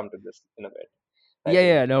to this in a bit. I Yeah, think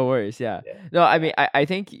yeah, no worries. Yeah, yeah, no, I yeah, mean, I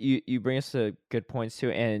think you bring us to good points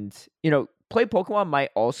too, and play Pokemon might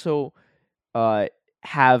also uh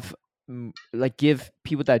have like give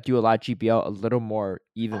people that do a lot of GBL a little more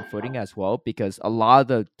even footing as well, because a lot of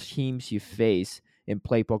the teams you face in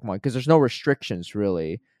play Pokemon, because there's no restrictions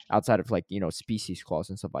really outside of like species clause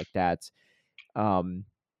and stuff like that. Um,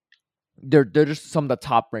 they're just some of the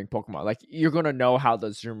top ranked Pokemon. Like you're gonna know how the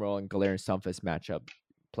Zoomerl and Galarian Stunfisk matchup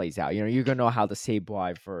plays out. You're gonna know how the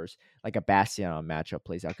Sableye versus like a Bastion matchup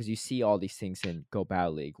plays out because you see all these things in Go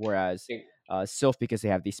Battle League. Whereas think- Silph, because they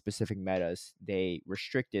have these specific metas, they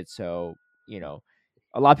restrict it. So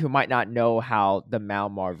a lot of people might not know how the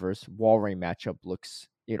Malmar versus Walrein matchup looks.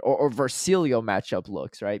 Or Versilio matchup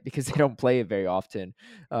looks, right? Because they don't play it very often,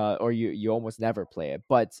 or you almost never play it.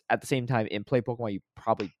 But at the same time, in play Pokemon, you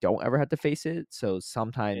probably don't ever have to face it. So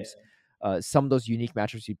sometimes, yeah, some of those unique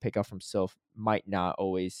matchups you pick up from Sylph might not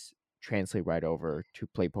always translate right over to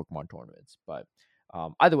play Pokemon tournaments. But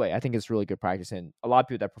either way, I think it's really good practice, and a lot of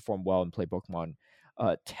people that perform well in play Pokemon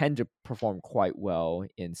tend to perform quite well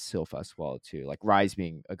in Sylph as well too. Like Rise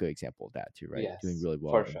being a good example of that too, right? Doing yes, really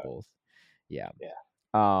well for in sure. both. Yeah. Yeah,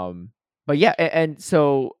 But yeah, and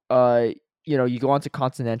so you go on to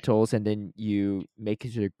continentals, and then you make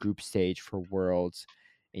it to the group stage for worlds,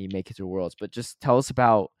 and you make it to worlds. But just tell us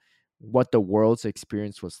about what the worlds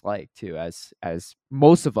experience was like too, as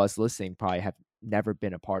most of us listening probably have never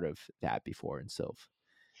been a part of that before in Sylph.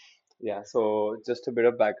 yeah. So just a bit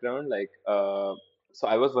of background, like so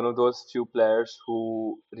I was one of those few players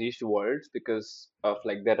who reached worlds because of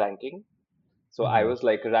like their ranking. So I Hmm. was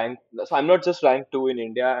like ranked. So I'm not just ranked two in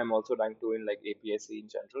India. I'm also ranked two in like APSC in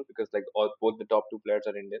general because like both the top two players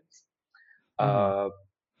are Indians. Hmm. Uh,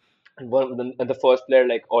 and the first player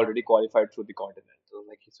like already qualified through the continental,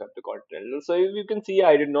 like he swept the continental. So you can see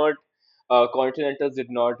I did not. Continentals did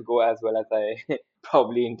not go as well as I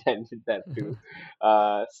probably intended that to.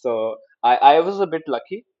 So I was a bit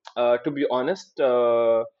lucky. To be honest,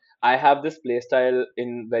 I have this play style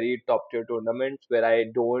in very top tier tournaments where I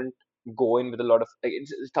don't go in with a lot of like,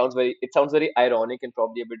 it sounds very ironic and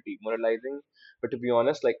probably a bit demoralizing, but to be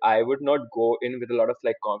honest, like I would not go in with a lot of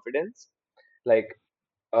like confidence. Like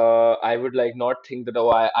I would like not think that, oh,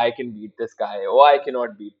 I can beat this guy, oh, I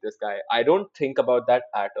cannot beat this guy. I don't think about that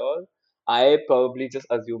at all. I probably just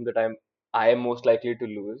assume that I am most likely to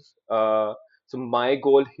lose. So my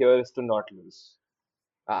goal here is to not lose.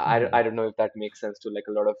 Hmm. I don't know if that makes sense to like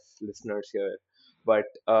a lot of listeners here, but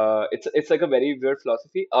it's like a very weird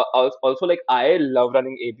philosophy. Also, like I love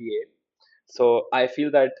running ABA, so I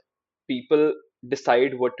feel that people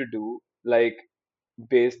decide what to do like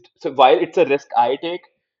based. So while it's a risk I take,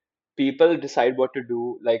 people decide what to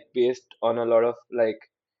do like based on a lot of like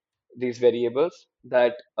these variables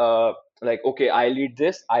that like okay, I lead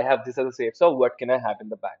this, I have this as a safe, so what can I have in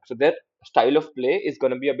the back? So their style of play is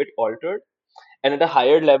going to be a bit altered, and at a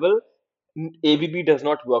higher level, ABB does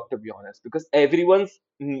not work, to be honest, because everyone,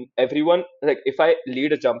 like if I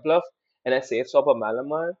lead a jump bluff and I safe swap a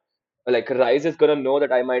Malamar, like Rise is gonna know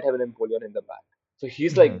that I might have an Empoleon in the back, so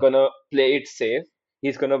he's like Hmm. gonna play it safe.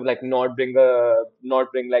 He's gonna like not bring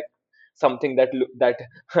like something that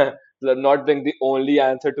not bring the only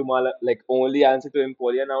answer to like only answer to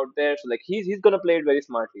Empoleon out there. So like he's gonna play it very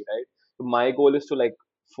smartly, right? So my goal is to like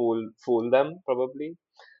fool them probably.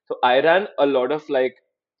 So I ran a lot of like,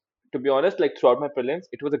 to be honest, like throughout my prelims,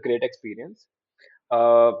 it was a great experience.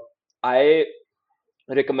 Uh, I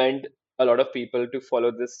recommend a lot of people to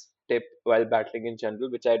follow this tip while battling in general,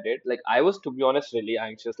 which I did. Like I was, to be honest, really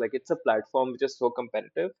anxious. Like it's a platform which is so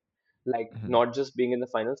competitive. Like Hmm. not just being in the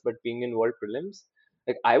finals, but being in world prelims.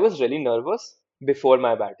 Like I was really nervous before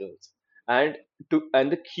my battles, and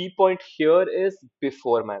the key point here is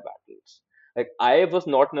before my battles. Like I was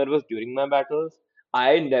not nervous during my battles.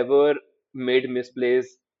 I never made misplays.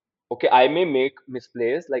 Okay, I may make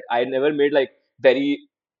misplays. Like I never made like very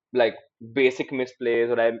like basic misplays,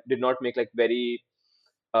 or I did not make like very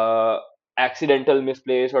uh accidental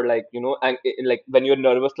misplays, or like and like when you're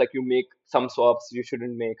nervous, like you make some swaps you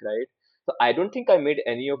shouldn't make, right? So I don't think I made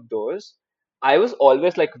any of those. I was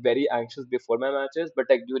always like very anxious before my matches, but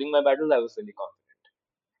like during my battles I was really confident.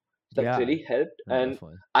 That Yeah. really helped. No, And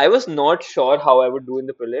definitely. I was not sure how I would do in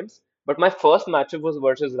the prelims, but my first matchup was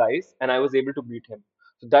versus Rice and I was able to beat him.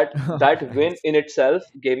 So that win Nice. in itself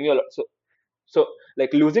gave me a lot. So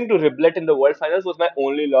like losing to Riblet in the World Finals was my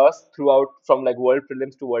only loss throughout, from like World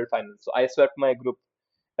Prelims to World Finals. So I swept my group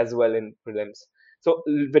as well in prelims. So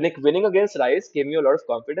winning against Rice gave me a lot of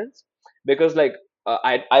confidence because like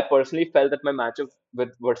I personally felt that my matchup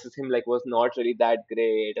with versus him like was not really that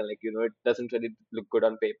great, and like it doesn't really look good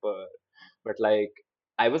on paper. But like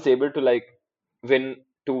I was able to like win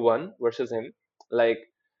 2-1 versus him. Like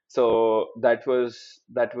so that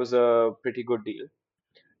was a pretty good deal,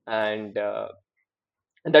 and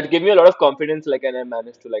that gave me a lot of confidence. Like and I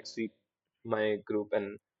managed to like sweep my group,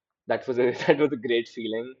 and that was a that was a great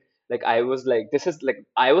feeling. Like I was like this is like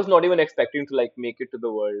I was not even expecting to like make it to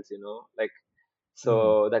the worlds. Like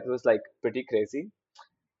Mhm. so that was like pretty crazy.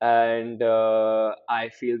 And I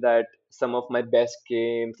feel that some of my best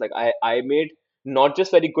games, like I made not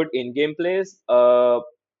just very good in-game plays.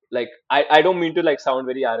 Like I don't mean to like sound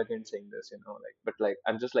very arrogant saying this, like but like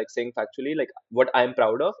I'm just like saying factually like what I'm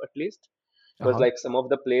proud of at least was Uh-huh. like some of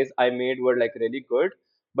the plays I made were like really good,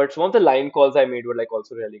 but some of the line calls I made were like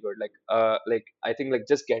also really good. Like I think like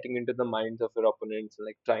just getting into the minds of your opponents,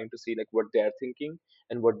 like trying to see like what they're thinking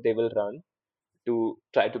and what they will run to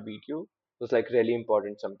try to beat you was like really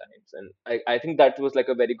important sometimes. And I think that was like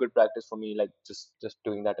a very good practice for me, like just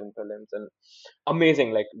doing that in prelims. And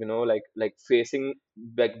amazing, like facing,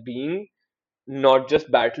 like being not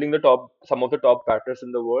just battling the top some of the top batters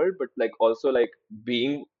in the world, but like also like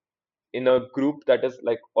being in a group that is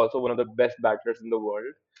like also one of the best batters in the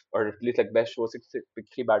world, or at least like best show 6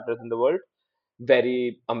 batters in the world.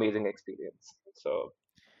 Very amazing experience. So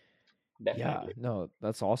Yeah, definitely. no,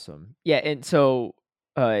 that's awesome. Yeah, and so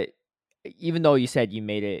uh even though you said you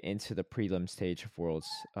made it into the prelim stage of Worlds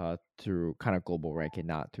through kind of global rank and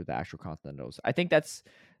not through the actual continentals, I think that's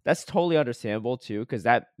totally understandable too, because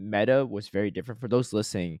that meta was very different for those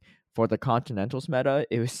listening. For the continentals meta,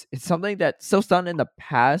 it's something that's still done in the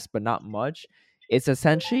past, but not much. It's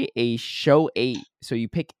essentially a show eight, so you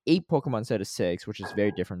pick eight Pokemon instead of six, which is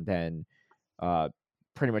very different than uh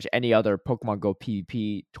pretty much any other Pokemon Go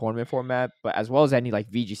PvP tournament format, but as well as any like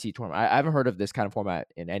VGC tournament. I haven't heard of this kind of format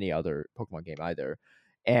in any other Pokemon game either.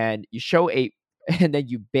 And you show eight, and then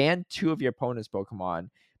you ban two of your opponent's Pokemon,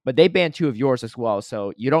 but they ban two of yours as well.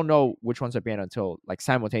 So you don't know which ones are banned until like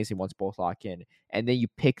simultaneously once both lock in, and then you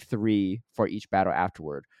pick three for each battle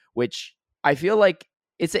afterward. Which I feel like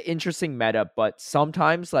it's an interesting meta, but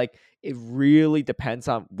sometimes like it really depends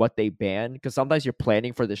on what they ban, because sometimes you're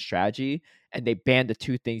planning for the strategy and they ban the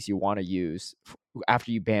two things you want to use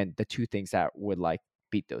after you ban the two things that would like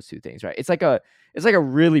beat those two things, right? It's like a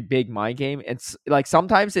really big mind game. It's like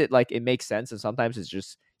sometimes it makes sense, and sometimes it's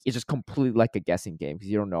just completely like a guessing game because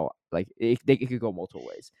you don't know, like it could go multiple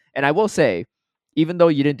ways. And I will say, even though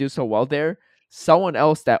you didn't do so well there, someone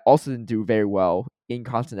else that also didn't do very well in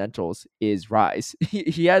continentals is Rise.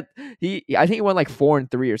 He had he I think he won like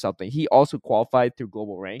 4-3 or something. He also qualified through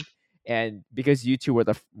global rank, and because you two were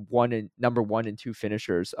the number one and two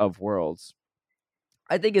finishers of Worlds,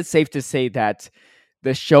 I think it's safe to say that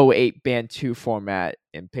the show eight band two format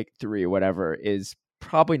and pick three or whatever is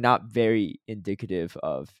probably not very indicative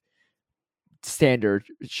of standard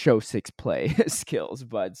show six play skills.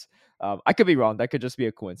 But I could be wrong. That could just be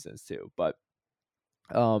a coincidence too. But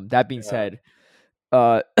that being Yeah. said,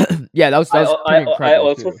 uh, yeah, that was pretty I incredible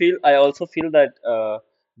also too. feel that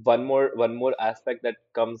one more aspect that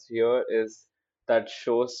comes here is that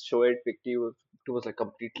show it Picti was like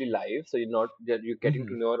completely live. So you're getting Hmm.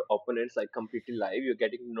 to know your opponents like completely live. You're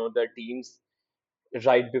getting to know their teams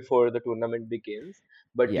right before the tournament begins.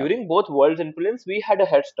 But Yeah. during both Worlds and Prelims, we had a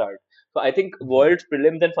head start. So I think Hmm. Worlds,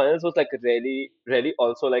 Prelims, and Finals was like really, really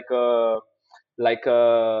also like a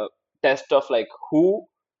test of like who,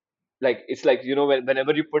 like it's like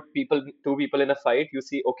whenever you put two people in a fight, you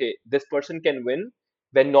see, okay, this person can win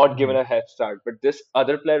when not given Hmm. a head start, but this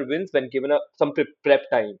other player wins when given some prep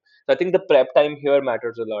time. So I think the prep time here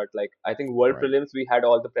matters a lot. Like I think world Right. prelims we had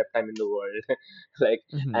all the prep time in the world. Like,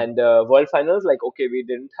 Hmm. and world finals, like okay, we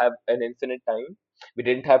didn't have an infinite time. We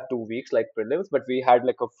didn't have 2 weeks like prelims, but we had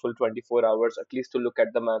like a full 24 hours at least to look at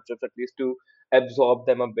the matchups, at least to absorb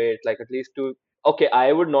them a bit, like at least to, okay,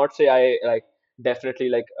 I would not say I like definitely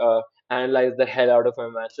like analyze the hell out of my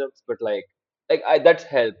matchups, but that's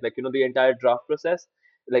helped. Like the entire draft process,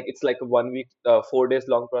 like it's like a 1 week, 4 days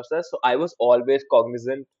long process. So I was always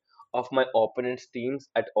cognizant of my opponent's teams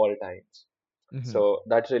at all times. Hmm. So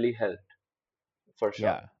that really helped for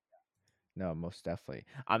sure. Yeah. No, most definitely.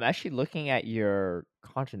 I'm actually looking at your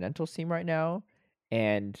Continental team right now,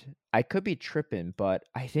 and I could be tripping, but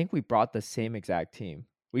I think we brought the same exact team.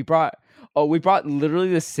 We brought literally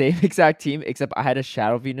the same exact team, except I had a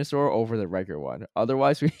Shadow Venusaur over the regular one.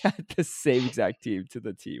 Otherwise, we had the same exact team to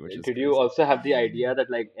the T, which is Did you crazy. also have the idea that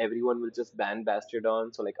like everyone will just ban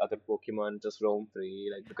Bastardon, so like other Pokemon just roam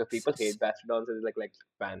free, like because S- people s- hate Bastardon, so they like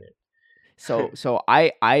ban So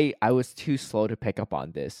I was too slow to pick up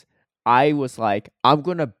on this. I was like, I'm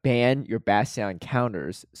gonna ban your Bastion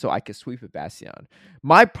counters so I could sweep a Bastion.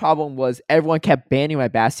 My problem was everyone kept banning my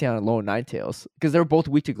Bastion and Lone Ninetales because they were both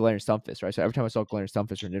weak to Galarian Stunfisk, right? So every time I saw Galarian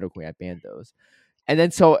Stunfisk or Nidoqueen, I banned those. And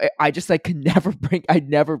then so I just like could never bring. I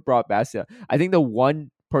never brought Bastion. I think the one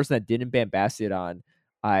person that didn't ban Bastion on,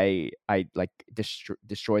 I like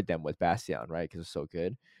destroyed them with Bastion, right? Because it's so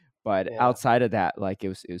good. But Yeah. outside of that, like it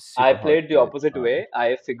was I super hard played the to. opposite way.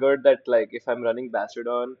 I figured that like if I'm running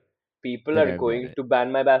Bastardon, people They're are gonna ban going it. to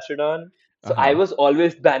ban my Bastardon. Uh So I huh. was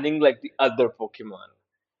always banning like the other Pokemon.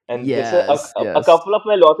 And this is Yes. a Yes. couple of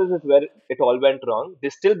my losses is where it all went wrong. They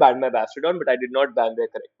still banned my Bastardon, but I did not ban their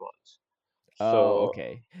correct ones. Oh, So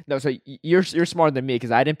okay. No, so you're smarter than me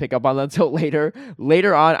because I didn't pick up on that until later.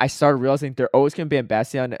 Later on, I started realizing they're always gonna ban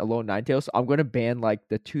Bastion and Alone Ninetales. So I'm gonna ban like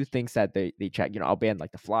the two things that they check. I'll ban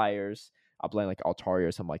like the flyers. I'll ban like Altaria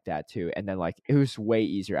or something like that too. And then like it was way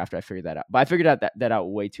easier after I figured that out. But I figured out that out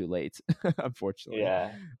way too late, unfortunately.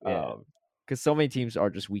 yeah, yeah. Because so many teams are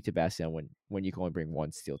just weak to Bastion when you can only bring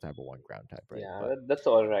one steel type or one ground type, right? Yeah, But that's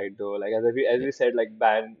all right though. Like as yeah. we said, like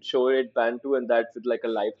ban show it, ban two, and that's with like a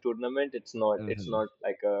live tournament. It's Hmm. not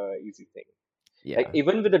like a easy thing. Like Yeah.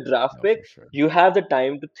 even with the draft No, pick, for sure. you have the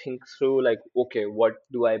time to think through like, okay, what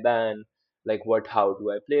do I ban? Like what how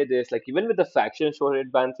do I play this? Like even with the faction show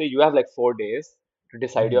it ban three, you have like 4 days to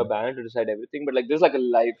decide your Hmm. ban, to decide everything. But like there's like a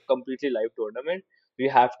live completely live tournament. So you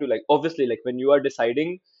have to like obviously like when you are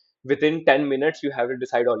deciding within 10 minutes you have to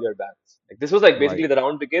decide all your bans. Like this was like basically Right. the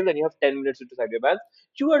round begins and you have 10 minutes to decide your bans.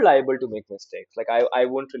 You are liable to make mistakes. Like I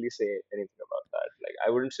won't really say anything about that. Like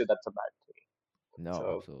I wouldn't say that's a bad thing. No,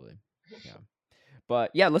 So absolutely. Yeah.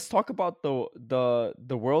 But yeah, let's talk about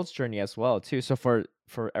the world's journey as well too. So for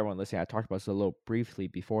everyone listening, I talked about this a little briefly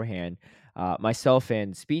beforehand. Myself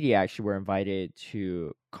and Speedy actually were invited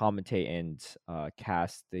to commentate and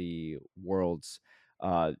cast the world's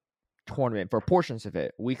uh, tournament for portions of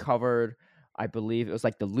it. We covered, I believe it was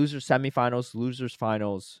like the losers semifinals, losers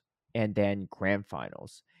finals, and then grand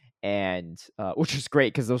finals, and which is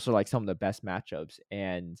great because those are like some of the best matchups.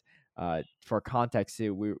 And for context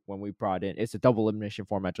too, we when we brought in, it's a double elimination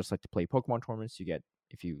format, just like to play Pokemon tournaments. You get,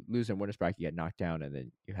 if you lose in winners bracket, you get knocked down, and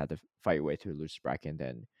then you have to fight your way through losers bracket. And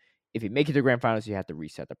then if you make it to grand finals, you have to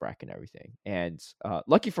reset the bracket and everything. And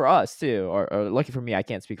lucky for us too, or lucky for me, I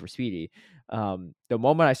can't speak for Speedy. The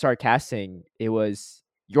moment I started casting, it was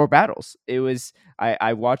your battles. It was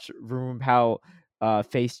I watched VroomVroomPow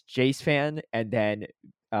face Jace fan, and then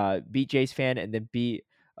beat Jace fan, and then beat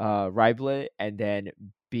Riblet, and then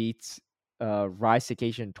beat Rise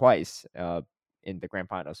Occasion twice in the grand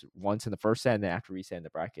finals. Once in the first set, and then after reset in the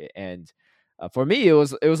bracket. And for me, it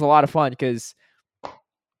was a lot of fun because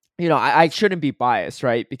I shouldn't be biased,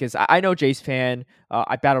 right? Because I know Jace fan.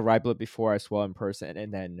 I battled Riblet before as well in person,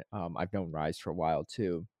 and then I've known Rise for a while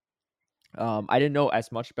too. I didn't know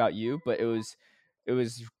as much about you, but it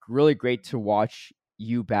was really great to watch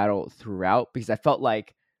you battle throughout because I felt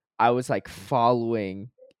like I was like following,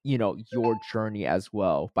 your journey as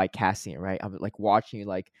well by casting it, right? I'm like watching you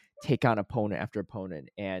like take on opponent after opponent.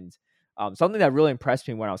 And something that really impressed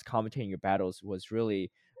me when I was commentating your battles was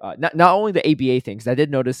really not only the ABA things. I did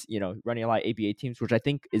notice, running a lot of ABA teams, which I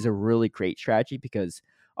think is a really great strategy because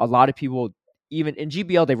a lot of people, even in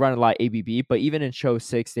GBL, they run a lot of ABB, but even in Show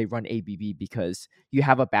 6, they run ABB because you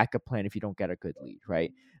have a backup plan if you don't get a good lead,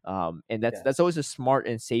 right? And that's yes. always a smart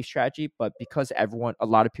and safe strategy. But because a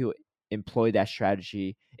lot of people employ that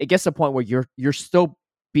strategy, it gets to the point where you're still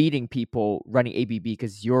beating people running ABB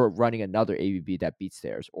because you're running another ABB that beats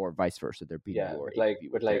theirs, or vice versa. They're beating Yeah, your but ABB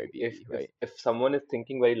but with their if ABB, if right? if someone is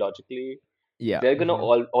thinking very logically, Yeah. they're gonna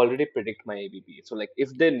already predict my ABB. So like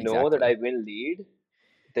if they know that Exactly. I win lead,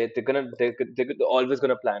 they're always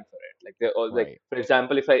gonna plan for it. Like they're all like, Right. for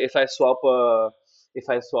example, if I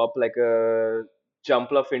swap like a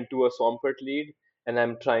Jumpluff into a Swampert lead, and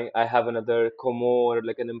I have another Como or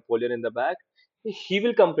like an Empoleon in the back, he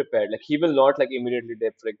will come prepared. Like he will not like immediately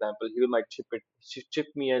dip. For example, he will might chip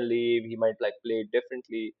me and leave. He might like play it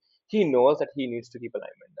differently. He knows that he needs to keep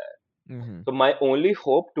alignment there. Mm-hmm. So my only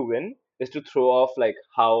hope to win is to throw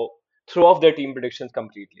off their team predictions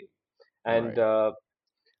completely. And Right.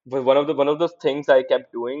 but one of those things I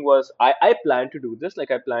kept doing was I planned to do this.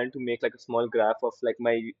 Like I planned to make like a small graph of like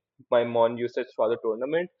my mon usage for the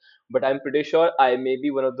tournament. But I'm pretty sure I may be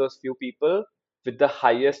one of those few people with the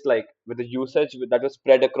highest like with the usage that was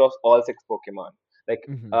spread across all six Pokemon.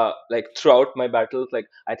 Mm-hmm. Like throughout my battles, like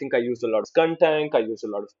I think I used a lot of Skuntank, I used a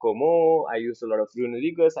lot of Como, I used a lot of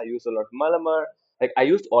Runerigus, I used a lot of Malamar. Like I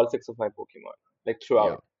used all six of my Pokemon like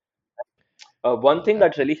throughout. Yeah. One No, thing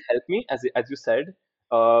that definitely. really helped me, as you said,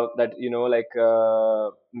 that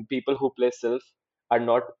like people who play Silph are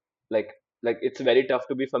not. like it's very tough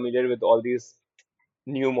to be familiar with all these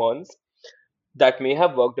new mons. That may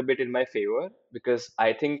have worked a bit in my favor because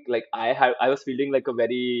I think like I was feeling like a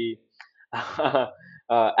very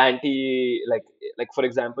anti like for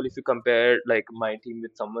example, if you compare like my team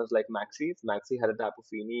with someone's like Maxi had a Tapu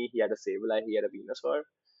Fini, he had a Sableye, he had a Venusaur,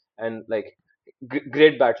 and like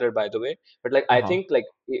great battler by the way. But like I Uh-huh. think like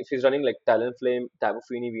if he's running like Talonflame, Tapu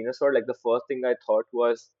Fini, Venusaur, like the first thing I thought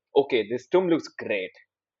was, okay, this tomb looks great,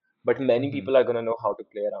 but many Mhm. people are gonna know how to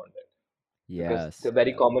play around it because Yes. they're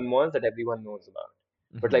very Yeah. common ones that everyone knows about.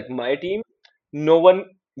 But Mhm. like my team, no one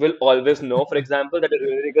will always know, for example, that a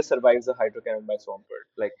Runerigus survives a Hydro Cannon by Swampert.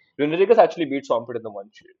 Like Runerigus actually beat Swampert in the one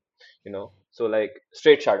shield, you know. So like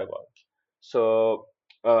straight Shadow Ball. So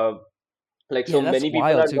uh, like so Yeah, that's many people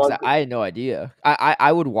wild are too, 'cause not. I had no idea.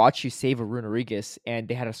 I would watch you save a Runerigus, and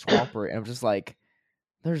they had a Swampert, and I'm just like,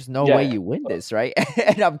 "There's no way Yeah, you win this, right?"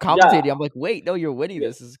 And I'm yeah. commentating, I'm like, "Wait, no, you're winning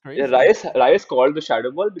this. This is Yeah, crazy." Rice called the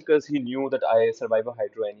Shadow Ball because he knew that I survive a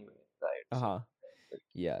Hydro anyway, right? So Uh-huh. I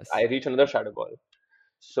Yes. reach another Shadow Ball. Yeah.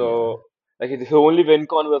 So like the only win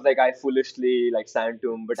con was like I foolishly like Sand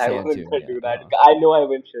Tomb, but I Sand wasn't Tomb, gonna yeah, do that. uh-huh. I know I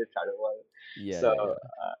win shit Shadow Ball. Yeah, So yeah,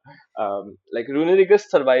 yeah. like Runerigus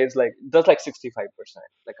survives like does like 65%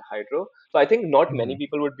 like a Hydro. So I think not many Mhm.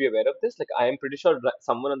 people would be aware of this. Like I am pretty sure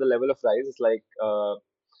someone on the level of Rise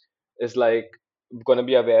is like gonna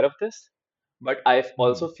be aware of this. But I Mhm.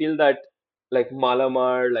 also feel that like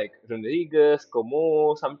Malamar, like Rodriguez,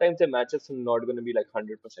 Como, sometimes their matches are not gonna be like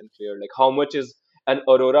 100% clear. Like how much is an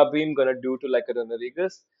Aurora Beam gonna do to like a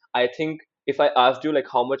Rodriguez? I think if I asked you like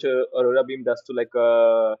how much a Aurora Beam does to like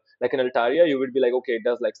an Altaria, you would be like, okay, it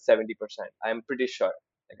does like 70%. I'm pretty sure.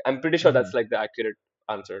 Like, I'm pretty sure that's Mhm. like the accurate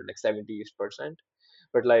answer, like 70%.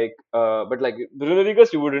 But like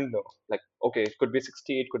Rodriguez, you wouldn't know. Like okay, it could be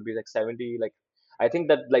 60, it could be like 70. Like I think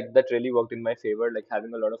that really worked in my favor, like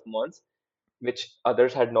having a lot of mons which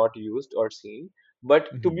others had not used or seen. But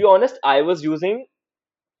to be Mhm. honest, I was using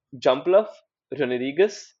Jumpluff,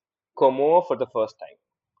 Rodriguez, Como for the first time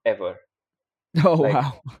ever. Oh, Like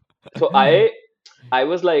wow. so I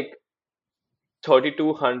was like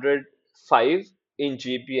 3205 in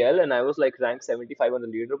GPL and I was like ranked 75 on the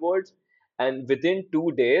leaderboards. And within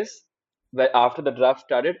 2 days, after the draft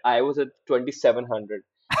started, I was at 2700.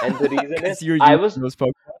 And the reason is 'Cause you're using those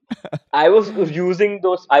Pokemon. I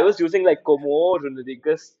was using like Como,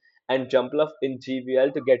 Runerigus, and Jumpluff in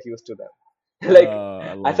GBL to get used to them. Like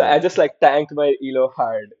I I, love so I it. just like tanked my elo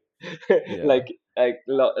hard. Yeah. like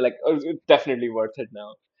it's definitely worth it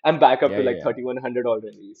now. I'm back up Yeah, to yeah, like yeah. 3100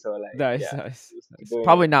 already. So like Nice, yeah, nice, just nice. doing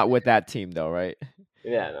Probably it. not with that team though, right?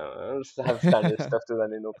 Yeah, no, I just have standard stuff to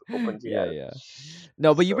run in Yeah, OpenGL. yeah.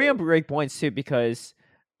 No, but you bring up So great points too because,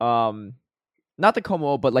 um, not the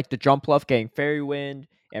Como, but like the Jump Bluff getting Fairy Wind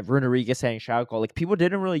and Runeriga saying Shadow Claw. Like people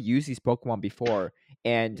didn't really use these Pokemon before,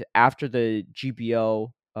 and after the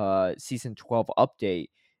GBO season 12 update,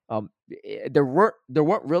 there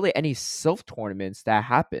weren't really any Silph tournaments that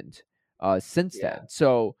happened since yeah, then.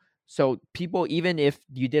 So people, even if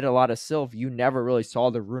you did a lot of Silph, you never really saw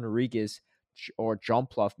the Runerigas or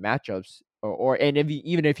Jump Bluff matchups, or and if you,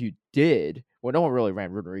 even if you did, well, no one really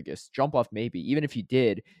ran Rodriguez. Jump off maybe. Even if you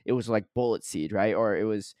did, it was like Bullet Seed, right? Or it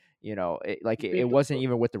was, it people wasn't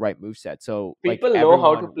even with the right move set. So like people know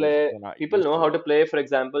how to everyone was play. were not People used know to how to it. play. For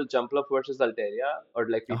example, Jumpluff versus Altaria, or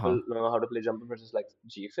like Uh people huh. know how to play Jumpluff versus like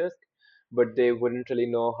G-Fisk, but they wouldn't really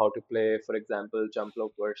know how to play, for example,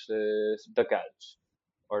 Jumpluff versus the Catch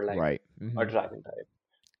or like Right. a Hmm. Dragon type.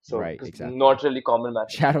 So Right. because Exactly. not really common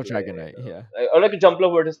matchups to Shadow play, Dragonite. Yeah. or like a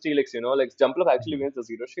Jumpluff versus Steelix, like Jumpluff actually Hmm. wins the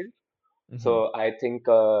Zero Shield. Hmm. So I think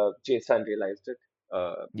Jason realized it,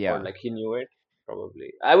 or Yeah. like he knew it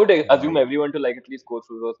probably. I would assume Right. everyone to like at least go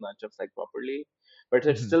through those matchups like properly, but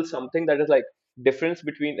it's Hmm. still something that is like difference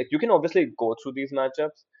between like you can obviously go through these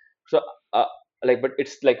matchups. So uh, but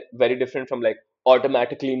it's like very different from like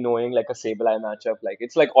automatically knowing like a Sableye matchup. Like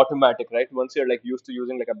it's like automatic, right? Once you're like used to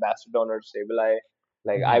using like a Bastardon or Sableye,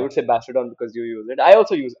 like I Hmm. would say Bastardon because you use it. I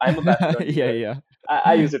also use. I'm a Bastardon Yeah. user. Yeah.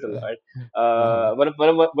 I use it a lot. Uh huh.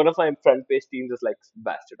 One of my front page teams is like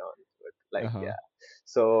Bastardon, but Uh like huh. yeah.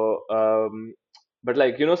 So but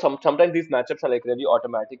like sometimes these matchups are like really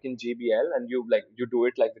automatic in GBL, and you do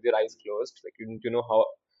it like with your eyes closed, like you know how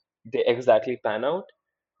they exactly pan out.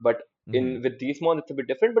 But Hmm. in with these mon, it's a bit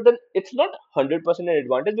different. But then it's not 100% an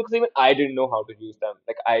advantage because even I didn't know how to use them.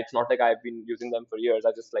 Like it's not like I've been using them for years.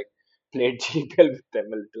 I just like played GBL with them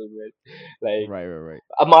a little bit, like. Right. Right. Right.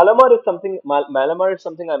 Malamar is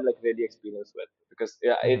something I'm like really experienced with because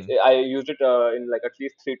yeah, Hmm. I used it in like at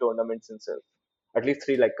least three tournaments in Silph, at least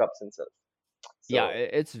three like cups in Silph. Yeah, So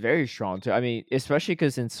it's very strong too. I mean, especially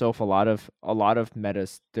because in Soph, a lot of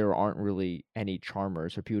metas there aren't really any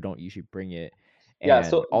charmers, or people don't usually bring it, yeah,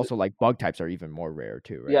 and also like bug types are even more rare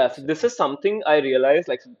too, right? yeah, so So this is something I realized,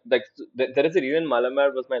 like there is a reason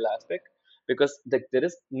Malamar was my last pick, because like there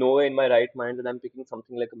is no way in my right mind that I'm picking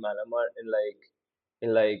something like a Malamar in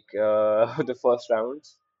the first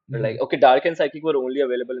rounds. Or like, Mhm. okay, Dark and Psychic were only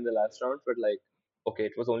available in the last round, but like, okay,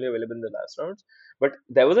 it was only available in the last rounds. But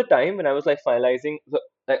there was a time when I was like finalizing,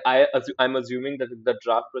 like I'm assuming that the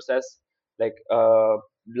draft process, like uh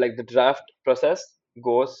like the draft process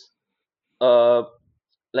goes uh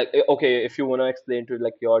like okay, if you want to explain to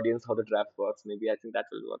like your audience how the draft works, maybe I think that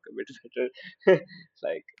will work a bit better.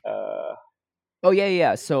 like Oh yeah,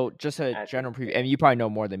 yeah. So just a I think general preview, yeah, and you probably know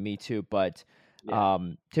more than me too. But yeah,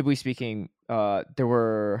 typically speaking, there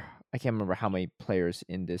were I can't remember how many players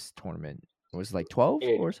in this tournament. It was like 12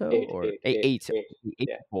 eight, or so, eight, or eight, eight, eight, eight, eight. eight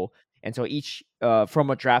Yeah, people. And so each, from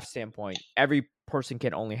a draft standpoint, every person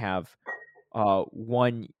can only have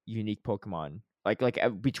one unique Pokemon,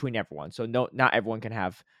 between everyone. So not everyone can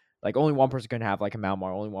have, like, only one person can have like a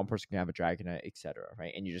Malmar, only one person can have a Dragonite, etc.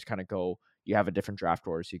 Right? And you just kind of go. You have a different draft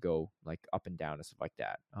order, so you go like up and down and stuff like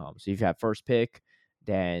that. So if you have first pick,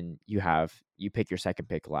 then you pick your second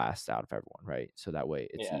pick last out of everyone, right? So that way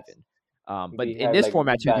it's yes. even. But We in had this like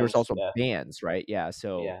format too, there's bands. also Yeah, bans, right? Yeah.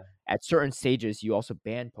 So yeah, at certain stages, you also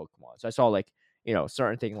ban Pokemon. So I saw like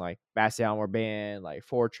certain thing like Bastion were banned, like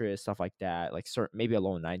Fortress, stuff like that, like certain maybe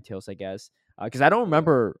Alone Ninetales, I guess. Because I don't yeah,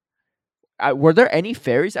 remember. Were there any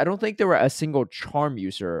fairies? I don't think there were a single charm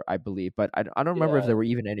user, I believe, but I don't remember if yeah. there were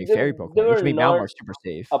even any fairy They Pokemon, which were made not, Malmar super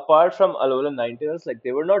safe. apart from Alolan Ninetales, like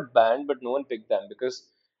they were not banned, but no one picked them because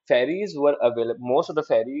fairies were available. Most of the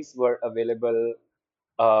fairies were available.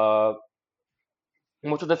 Uh,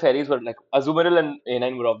 Most of the fairies were like Azumarill and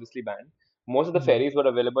A9 were obviously banned. Most of the Hmm. fairies were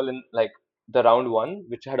available in like the round one,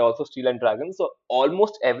 which had also Steel and Dragon. So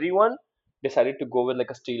almost everyone decided to go with like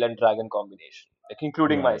a Steel and Dragon combination, like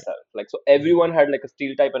including Right. myself. Like so, Hmm. everyone had like a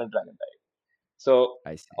Steel type and a Dragon type. So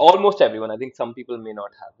I see. almost everyone. I think some people may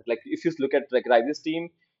not have it. Like if you look at like Rise's team,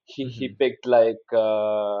 he Hmm. picked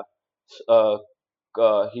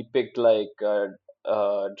uh, he picked Dragalge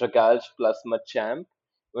plus Machamp.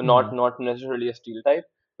 Hmm. Not necessarily a Steel type,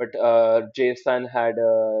 but Jace fan had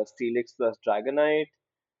Steelix plus Dragonite.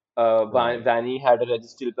 Right. Vanny had a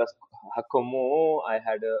Registeel plus Hakomo. I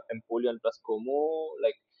had a Empoleon plus Como.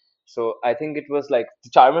 Like, so I think it was like the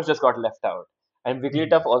Charmers just got left out, and Hmm.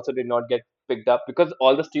 Wigglytuff also did not get picked up because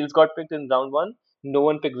all the Steels got picked in round one. No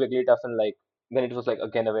one picked Wigglytuff in like when it was like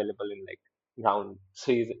again available in like round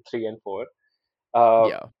three and four. Uh,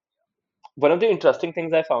 Yeah. One of the interesting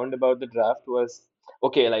things I found about the draft was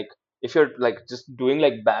okay, like if you're like just doing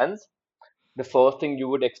like bans, the first thing you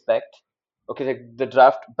would expect. Okay, like the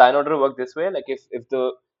draft ban order work this way. Like if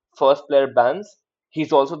the first player bans,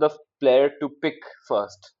 he's also the player to pick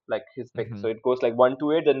first, like his pick. Hmm. So it goes like 1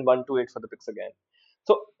 to 8, then 1 to 8 for the picks again.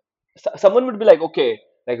 So someone would be like, okay,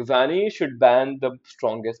 like Vanny should ban the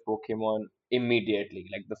strongest Pokemon immediately.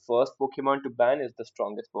 Like the first Pokemon to ban is the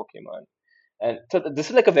strongest Pokemon. And so this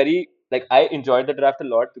is like a very like I enjoyed the draft a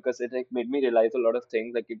lot because it like made me realize a lot of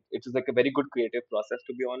things. Like it was like a very good creative process,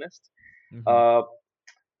 to be honest. Hmm. uh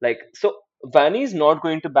like so Vanny is not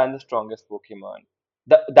going to ban the strongest Pokemon.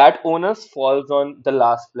 That onus falls on the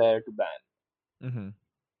last player to ban, Hmm.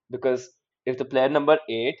 because if the player number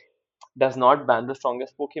 8 does not ban the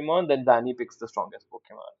strongest Pokemon, then Vanny picks the strongest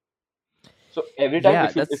Pokemon. So every time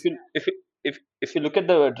Yeah, that's. if you look at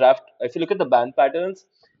the draft, if you look at the ban patterns,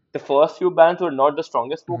 the first few bans were not the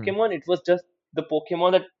strongest Mhm. Pokemon. It was just the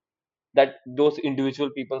Pokemon that those individual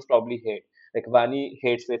peoples probably hate. Like Vani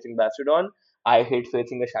hates facing Bastardon. I hate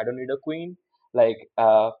facing a Shadow Needle Queen. Like,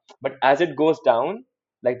 but as it goes down,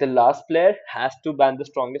 like the last player has to ban the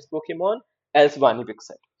strongest Pokemon, else Vani picks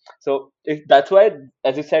it. So if that's why,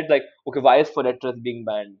 as you said, like okay, why is Forretress being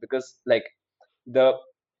banned? Because like the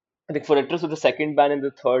I think Forretress was the second ban in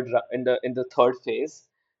the in the third phase.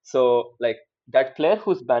 So like that player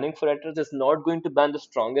who's banning Forretress is not going to ban the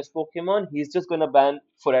strongest Pokemon. He's just going to ban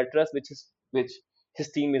Forretress, which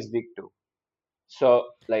his team is weak to.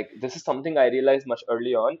 So like this is something I realized much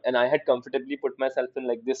early on, and I had comfortably put myself in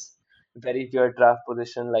like this very weird draft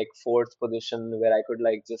position, like fourth position, where I could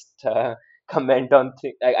like just comment on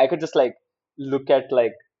things. I could just like look at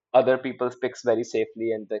like other people's picks very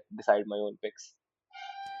safely and like, decide my own picks.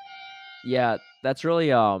 Yeah, that's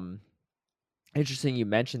really interesting you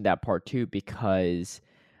mentioned that part too, because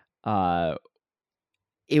uh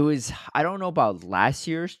it was, I don't know about last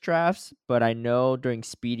year's drafts, but I know during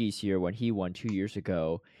Speedy's year when he won 2 years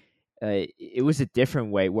ago, it was a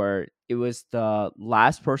different way where it was the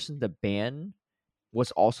last person to ban.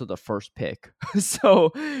 was also the first pick.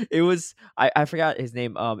 So it was I forgot his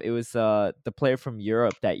name. It was the player from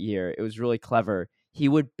Europe that year. It was really clever. He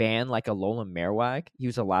would ban like a Alolan Marowak. He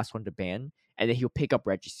was the last one to ban, and then he'll pick up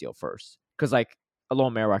Registeel first. Because like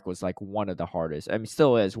Alolan Marowak was like one of the hardest. I mean,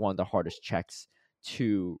 still is one of the hardest checks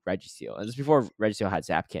to Registeel. And this before Registeel had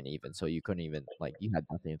Zapcan even, so you couldn't even like you had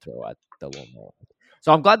nothing to throw at the Alolan Marowak.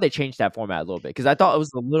 So I'm glad they changed that format a little bit because I thought it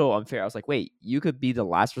was a little unfair. I was like, wait, you could be the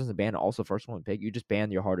last person to ban, and also first one to pick. You just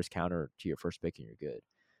ban your hardest counter to your first pick, and you're good.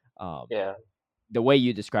 Um, Yeah. the way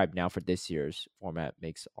you described now for this year's format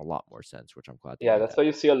makes a lot more sense, which I'm glad they Yeah, made that's that. why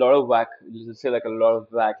you see a lot of whack. You see like a lot of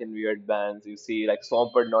whack and weird bans. You see like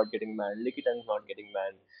Swampert not getting banned, Lickitung not getting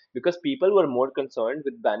banned because people were more concerned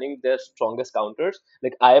with banning their strongest counters.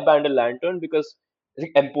 Like I banned a Lantern because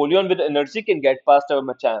like, Empoleon with energy can get past a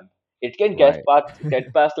Machamp. It can Right.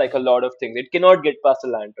 get past like a lot of things. It cannot get past a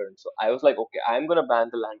Lantern. So I was like, okay, I'm gonna ban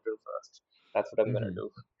the Lantern first. That's what I'm gonna Hmm. do.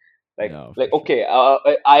 No, Like for sure. okay,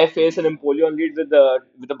 I face an Empoleon lead with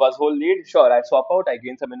the Buzzhole lead. Sure, I swap out, I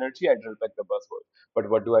gain some energy, I drill back the Buzzhole. But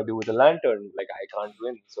what do I do with the Lantern? Like I can't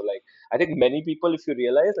win. So like I think many people, if you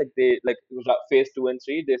realize, like they like phase 2 and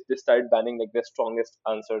 3, they started banning like their strongest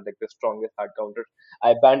answer, like the strongest hard counters.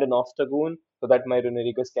 I banned an Obstagoon so that my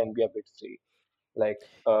Runerigus can be a bit free. Like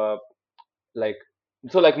uh like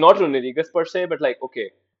so like not Runerigus per se, but like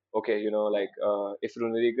okay, if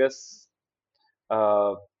Runerigus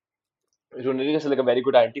uh Runerigus is like a very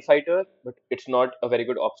good anti-fighter, but it's not a very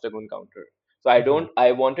good obstacle counter. So Hmm.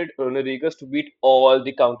 I wanted Runerigus to beat all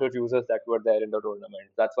the counter users that were there in the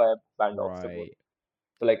tournament. That's why I banned obstacle. Right.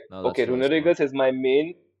 So like, No, okay, that's really smart. Runerigus is my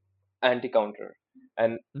main anti-counter,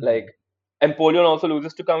 and like Hmm. Empoleon also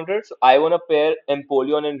loses to counters. So I want to pair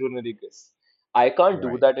Empoleon and Runerigus. I can't do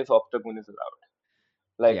Right. that if Octagon is allowed.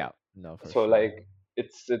 Like Yeah. No, for so sure. like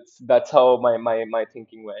it's that's how my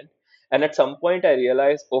thinking went. And at some point I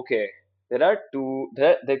realized, okay,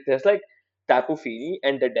 there's like Tapu Fini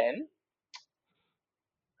and the Den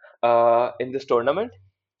in this tournament.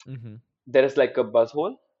 Hmm. There is like a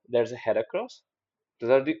Buzzhole, there's a Heracross. Those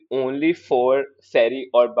are the only four fairy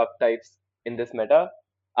or bug types in this meta.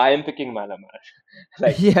 I am picking Malamar.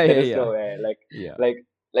 Like Yeah. there Yeah. is no Yeah. way. Yeah. Like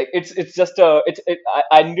it's just a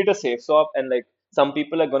I needed a safe swap, and like some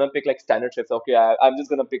people are gonna pick like standard shifts. Okay, I'm just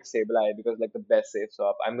gonna pick Sableye because like the best safe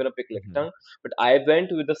swap. I'm gonna pick Hmm. Lickitung, but I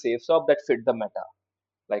went with the safe swap that fit the meta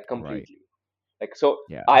like Right. completely. Like so,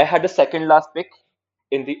 Yeah. I had the second last pick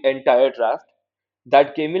in the entire draft.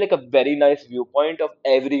 That gave me like a very nice viewpoint of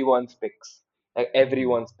everyone's picks, like Hmm.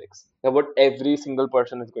 everyone's picks, like what every single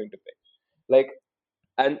person is going to pick. Like,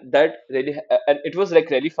 and that really, and it was like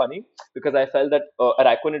really funny because I felt that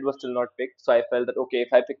Araquanid was still not picked, so I felt that okay,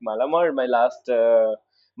 if I pick Malamar,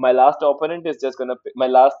 my last opponent is just gonna pick,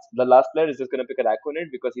 the last player is just gonna pick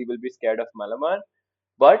Araquanid because he will be scared of Malamar,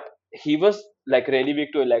 but he was like really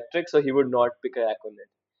weak to electric, so he would not pick a Aquanet.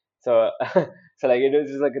 So, so like it was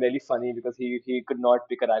just like really funny because he could not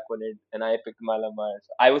pick a Aquanet, and I picked Malamar.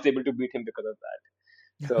 So I was able to beat him because of that.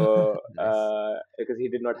 So, Nice. because he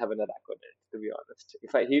did not have an Aquanet, to be honest.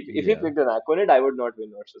 If he Yeah. picked an Aquanet, I would not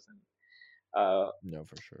win versus him. Uh, No,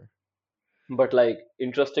 for sure. but like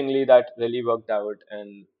interestingly, that really worked out,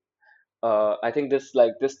 and I think this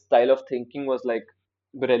style of thinking was like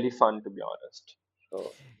really fun, to be honest.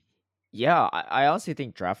 So Yeah, I honestly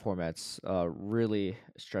think draft formats really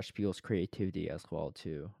stretch people's creativity as well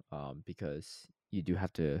too, because you do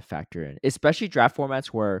have to factor in, especially draft formats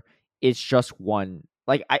where it's just one.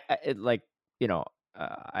 Like like you know,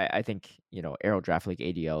 I think Aero Draft like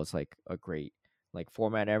ADL is like a great like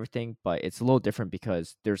format and everything, but it's a little different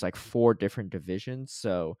because there's like four different divisions,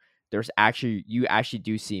 so there's actually you actually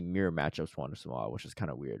do see mirror matchups once in a while, which is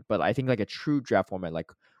kind of weird. But I think like a true draft format,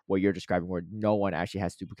 like what you're describing, where no one actually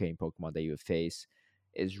has duplicating Pokemon that you would face,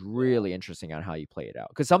 is yeah, really interesting on how you play it out.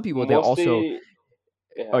 Because some people they also, mostly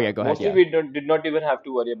oh yeah, yeah, go ahead, mostly yeah, we did not even have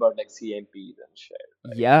to worry about like CMPs and shit.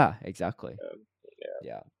 yeah, exactly, Yeah.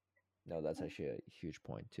 yeah. No, that's actually a huge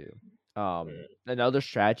point too. Mm, Another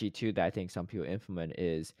strategy too that I think some people implement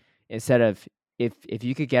is instead of if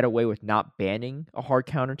you could get away with not banning a hard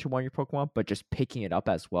counter to one of your Pokemon, but just picking it up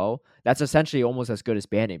as well, that's essentially almost as good as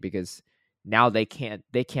banning because now they can't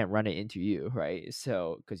run it into you, right?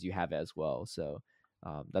 So because you have it as well, so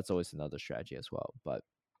that's always another strategy as well. But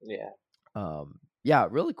yeah. yeah,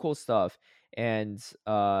 really cool stuff. And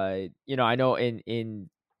I know in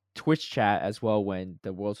Twitch chat as well when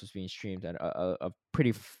the Worlds was being streamed, and a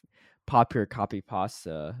pretty popular copy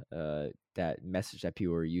pasta that message that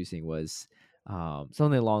people were using was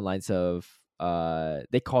something along the lines of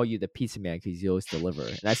they call you the pizza man because you always deliver.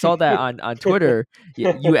 And I saw that on Twitter.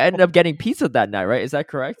 You ended up getting pizza that night, right? Is that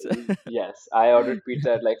correct? Yes, I ordered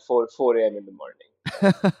pizza at like 4 a.m. in the morning.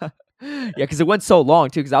 Yeah. Yeah, because it went so long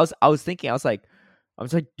too. Because I was thinking, I was like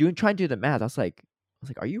doing trying to do the math. I was like,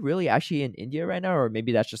 are you really actually in India right now, or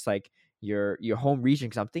maybe that's just like your home region?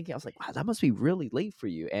 Because I'm thinking, I was like, wow, that must be really late for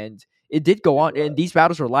you. And it did go It on, and these was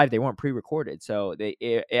battles were live; they weren't pre-recorded, so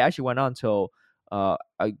it actually went on until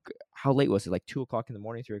how late was it? Like 2 o'clock in the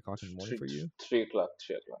morning, 3 o'clock in the morning three, for you? 3 o'clock,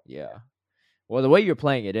 3 o'clock. Yeah. Well, the way you're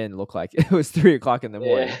playing it didn't look like it was 3 o'clock in the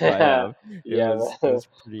morning, but Yeah, it yeah, was it well, was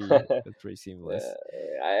pretty it was pretty seamless.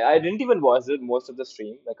 I didn't even watch most of the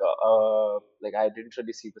stream. Like I didn't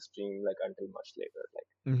really see the stream like until much later. Like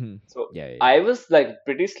Hmm. so, Yeah, yeah, yeah. I was like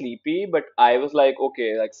pretty sleepy, but I was like,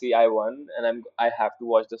 okay, like see, I won, and I have to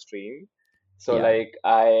watch the stream. So Yeah. like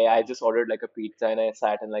I just ordered like a pizza and I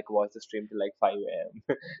sat and like watched the stream till like 5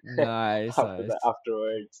 a.m. Nice, After that, nice.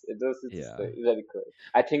 afterwards, it's just Yeah. very cool.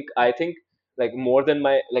 I think like more than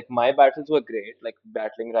my battles were great. Like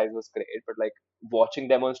battling Rise was great, but like watching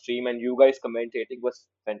them on stream and you guys commentating was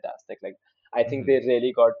fantastic. Like I think Mhm. they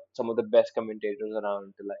really got some of the best commentators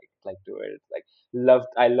around to like do it. Like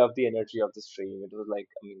I loved the energy of the stream. It was like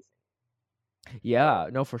amazing. Yeah, Yeah.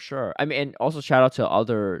 no, for sure. I mean, and also shout out to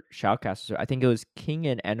other shoutcasters. I think it was King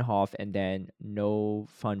and Enhoff, and then No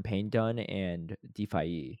Fun Pain Done and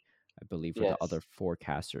DeFi, I believe, were the Yes. other four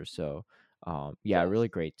casters. So, yeah, Yes. really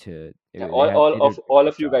great to Yeah. they did a All great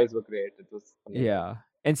of you job. guys were great. It was amazing. Yeah,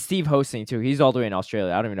 and Steve hosting too. He's all the way in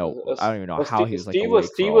Australia. I don't even know how he was like awake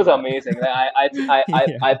for Steve all was that. amazing. Like,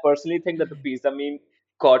 Yeah. I personally think that the pizza meme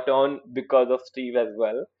caught on because of Steve as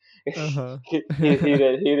well. Uh-huh. He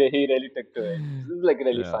really took to it. This is like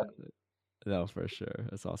really Yeah. funny. No, for sure.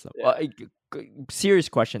 That's awesome. Well, Yeah. serious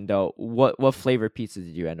question though. What flavor pizza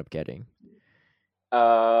did you end up getting?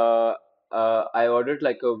 Uh, I ordered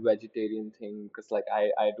like a vegetarian thing because like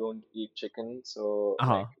I don't eat chicken, so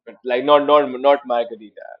Uh-huh. like but like not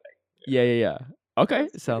margarita. Like Yeah, yeah, yeah. Okay,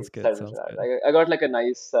 that's pretty sounds good. selfish. Sounds good. Like I got like a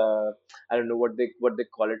nice I don't know what they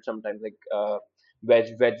call it sometimes like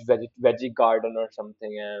veggie garden or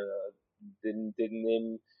something, and they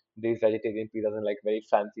name these vegetarian pizzas in like very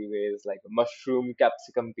fancy ways like mushroom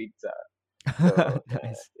capsicum pizza. So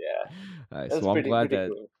Nice. yeah, Nice. that's Well, I'm glad pretty that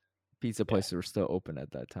cool. pizza Yeah, places were still open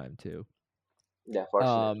at that time too. yeah.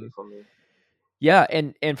 Fortunately Um, for me. yeah,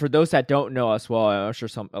 and for those that don't know as well, I'm sure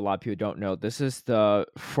a lot of people don't know. This is the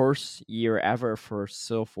first year ever for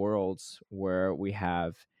Silph Worlds where we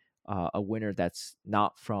have a winner that's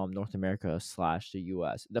not from North America slash the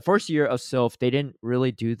US. The first year of Silph, they didn't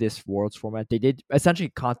really do this Worlds format. They did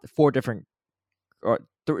essentially four different or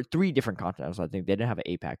three different continentals. I think they didn't have an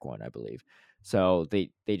APAC one, I believe. So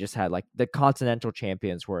they just had like the continental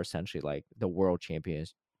champions were essentially like the world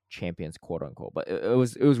champions, quote unquote. But it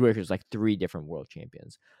was weird. It was like three different world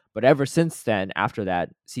champions. But ever since then, after that,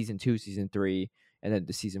 season two, season three, and then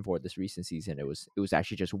the season four, this recent season, it was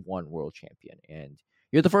actually just one world champion, and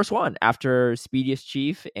you're the first one after Speediest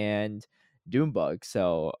Chief and Doombug.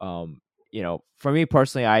 So for me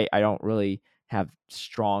personally, I don't really have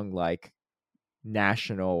strong like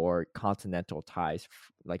national or continental ties.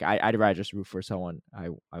 Like I'd rather just root for someone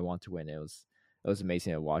I want to win. It was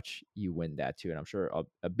amazing to watch you win that too, and I'm sure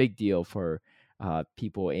a big deal for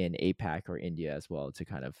people in APAC or India as well to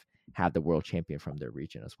kind of have the world champion from their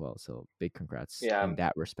region as well. So big congrats Yeah, in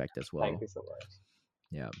that respect as thank well. you so much.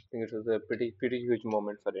 Yeah. I think it was a pretty huge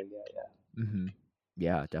moment for India. Yeah. Hmm.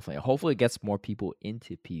 Yeah, definitely. Hopefully, it gets more people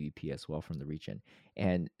into PvP as well from the region.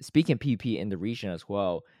 And speaking of PvP in the region as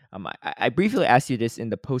well, I briefly asked you this in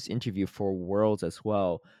the post interview for Worlds as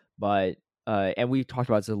well, but and we talked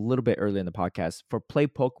about this a little bit earlier in the podcast. For Play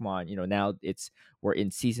Pokemon, now we're in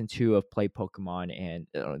season 2 of Play Pokemon, and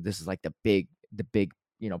this is like the big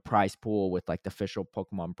prize pool with like the official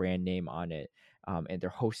Pokemon brand name on it. And they're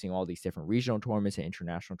hosting all these different regional tournaments and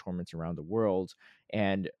international tournaments around the world.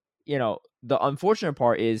 And the unfortunate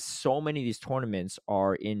part is so many of these tournaments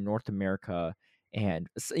are in North America and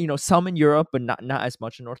some in Europe, but not as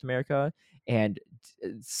much in North America, and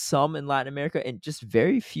some in Latin America, and just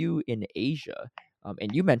very few in Asia.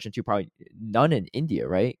 And you mentioned too, probably none in India,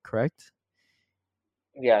 right? Correct?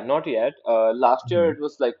 Yeah, not yet. Last year Hmm. it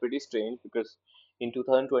was like pretty strange because in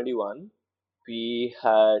 2021 we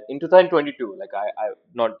had in 2022 like I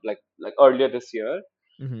not like earlier this year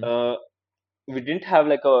Hmm. uh we didn't have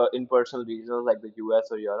like a in-person regional like the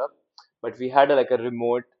US or Europe, but we had like a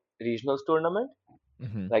remote regionals tournament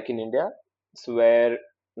Hmm. like in India. So where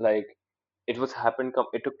like it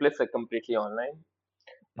took place like completely online.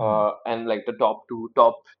 Hmm. And like the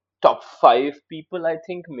top five people I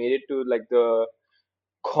think made it to like the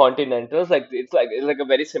continentals. Like it's like a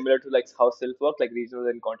very similar to like how Silph work, like regionals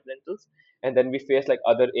and continentals. And then we faced like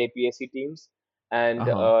other APAC teams, and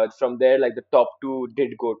Uh-huh. from there, like the top two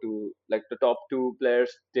did go to like the top two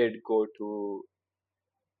players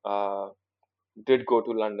uh did go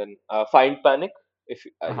to London. Find Panic, if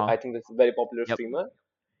Uh-huh. I think that's a very popular Yep. streamer.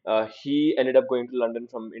 He ended up going to London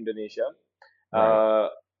from Indonesia. Right. uh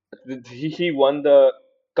he won the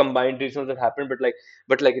combined regionals that happened, but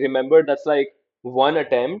like remember, that's like one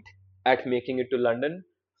attempt at making it to London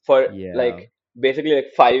for like Yeah. basically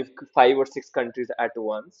like five or six countries at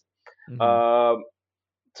once. Mhm. um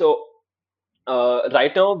so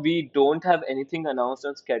right now, we don't have anything announced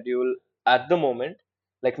on schedule at the moment,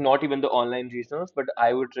 like not even the online regionals. But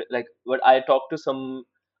but I talked to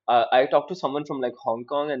someone from like Hong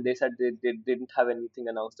Kong, and they said they didn't have anything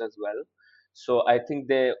announced as well. So I think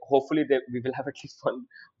hopefully we will have at least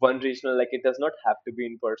one regional. Like it does not have to be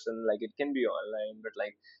in person, like it can be online, but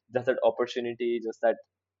like just that opportunity, just that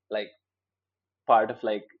like part of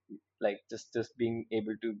just being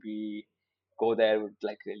able to be go there would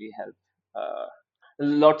like really help.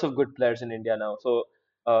 Lots of good players in India now. So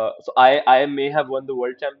I may have won the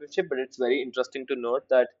world championship, but it's very interesting to note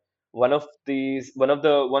that one of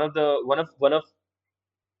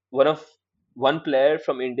one player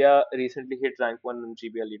from India recently hit rank one on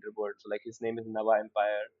GBL leaderboard. So like his name is Nava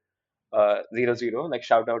Empire 00. Like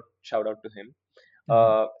shout out to him.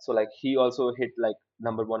 Mhm. So like he also hit like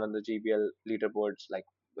number one on the GBL leaderboards. Like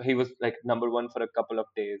he was like number one for a couple of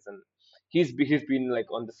days, and he's been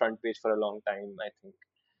like on the front page for a long time, I think.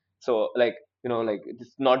 So like like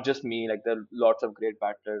it's not just me. Like there are lots of great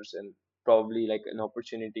battlers, and probably like an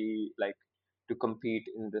opportunity like to compete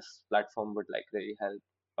in this platform would like really help.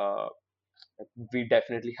 Uh, we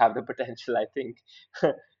definitely have the potential, I think.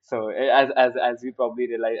 So as we probably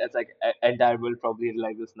realize, as like entire world probably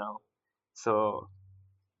realizes now. So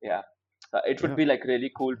yeah, it would Yeah. be like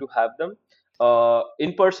really cool to have them.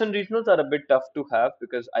 In-person regionals are a bit tough to have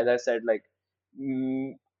because, as I said, like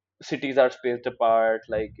mm, cities are spaced apart.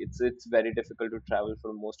 Like it's very difficult to travel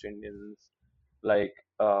for most Indians. Like,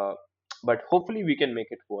 but hopefully we can make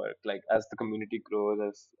it work. Like as the community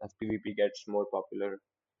grows, as PvP gets more popular.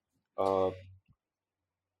 Uh,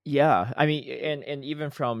 Yeah, I mean, and even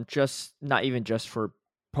from just not even just for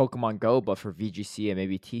Pokemon Go, but for VGC and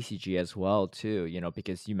maybe TCG as well too.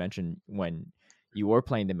 Because you mentioned when you were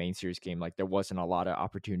playing the main series game, like there wasn't a lot of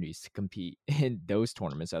opportunities to compete in those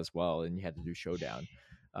tournaments as well, and you had to do showdown,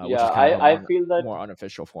 which yeah, is kind of a I feel that more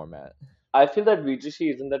unofficial format. VGC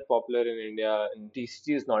isn't that popular in India, and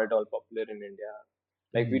TCG is not at all popular in India.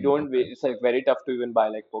 Like we Mm, don't, okay. it's like very tough to even buy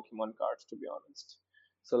like Pokemon cards, to be honest.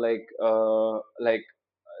 So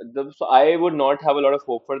so I would not have a lot of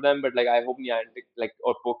hope for them, but like I hope Niantic like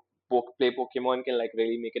or Play Pokemon can like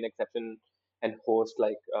really make an exception and host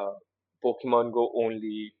like Pokemon Go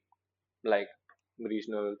only like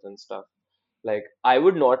regionals and stuff. Like I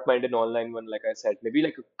would not mind an online one, like I said, maybe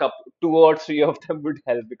like a two or three of them would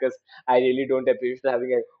help because I really don't appreciate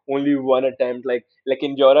having only one attempt. Like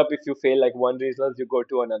in Europe, if you fail like one regionals, you go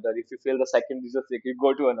to another. If you fail the second regionals, like, you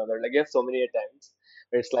go to another. Like you have so many attempts.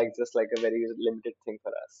 It's like just like a very limited thing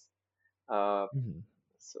for us. Uh, Mhm.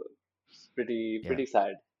 so it's pretty Yeah. pretty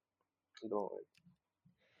sad. No.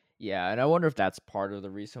 Yeah, and I wonder if that's part of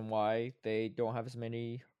the reason why they don't have as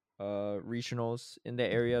many regionals in the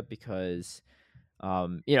area because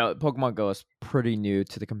Pokemon Go is pretty new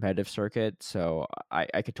to the competitive circuit, so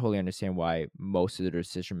I could totally understand why most of the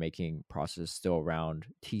decision making process is still around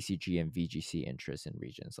TCG and VGC interest in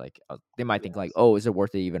regions. Like they might think like, Yes. oh, is it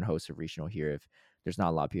worth it even host a regional here if there's not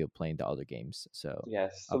a lot of people playing the other games? So,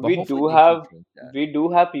 Yes, so but hopefully they can change that. we do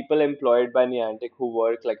have people employed by Niantic who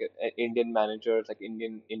work like Indian managers, like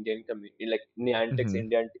Indian community, like Niantic's Hmm.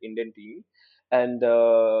 Indian team, and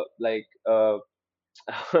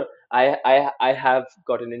I have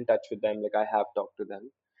gotten in touch with them, like I have talked to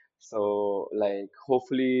them, so like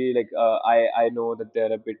hopefully I know that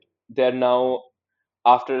they're now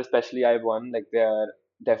after especially I won, like they are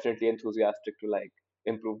definitely enthusiastic to like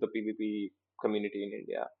improve the PvP community in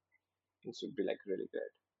India. This would be like really good.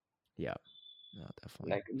 Yeah, no, definitely.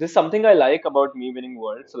 Like this is something I like about me winning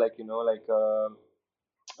world. So like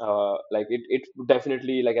like it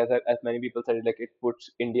definitely like as many people said, like it puts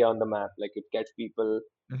India on the map. Like it gets people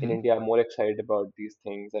in Hmm. India more excited about these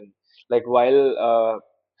things. And like while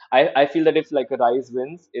I feel that if like Rise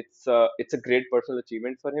wins, it's a great personal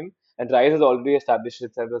achievement for him. And Rise has already established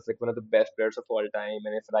itself as like one of the best players of all time.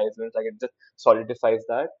 And if Rise wins, like it just solidifies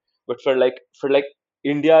that. But for like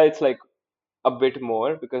India, it's like a bit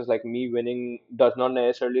more, because like me winning does not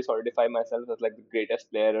necessarily solidify myself as like the greatest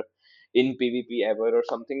player in PvP ever or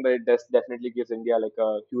something, but it does definitely gives India like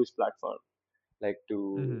a huge platform, like to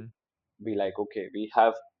Mhm. be like, okay, we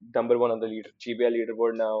have number one on the GBL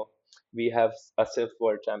leaderboard now. We have a Silph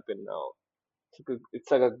world champion now.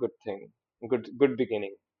 It's like a good thing, good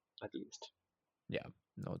beginning, at least. Yeah.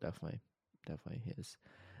 No, definitely. Definitely is.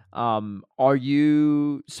 Are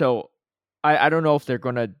you so I don't know if they're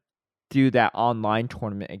gonna do that online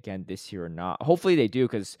tournament again this year or not. Hopefully they do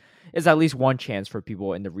because it's at least one chance for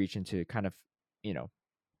people in the region to kind of, you know,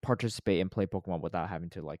 participate and play Pokemon without having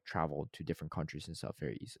to like travel to different countries and stuff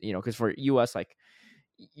very easy. You know, because for US, like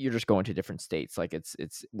you're just going to different states. Like it's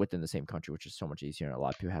within the same country, which is so much easier. And a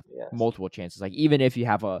lot of people have Yes. multiple chances. Like even if you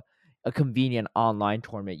have a convenient online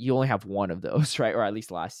tournament, you only have one of those, right? Or at least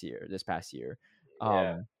this past year.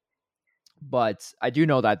 Yeah. Um, but I do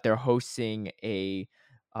know that they're hosting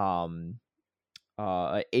um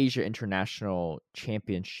a Asia International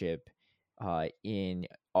Championship in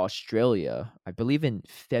Australia, I believe in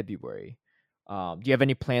February. Do you have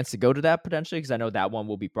any plans to go to that potentially? Because I know that one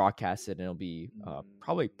will be broadcasted and it'll be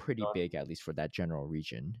probably pretty Not big, at least for that general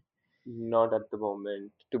region. not at the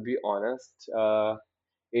moment. To be honest,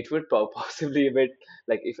 it would possibly a bit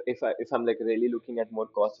like if I'm like really looking at more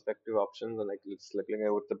cost effective options and like just looking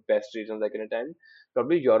at what the best regions I can attend,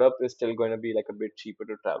 probably Europe is still going to be like a bit cheaper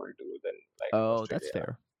to travel to than like Oh, that's Australia.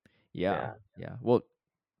 fair. Yeah, Yeah. yeah. Well,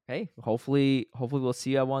 hey, hopefully we'll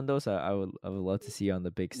see you at one of those. I would love to see you on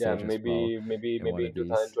the big Yeah, stage as well in one maybe of in these.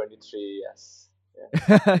 2023. Yes,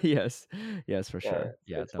 yes, Yes, yes, for yeah, sure.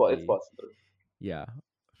 Yeah, it's possible. yeah,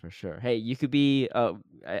 for sure. Hey, you could be.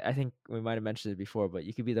 I think we might have mentioned it before, but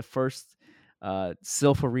you could be the first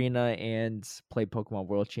Silph Arena and play Pokemon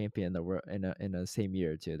World Champion in a same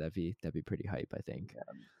year too. That'd be pretty hype. I think.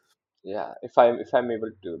 Yeah, yeah. If I'm able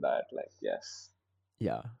to do that, like yes,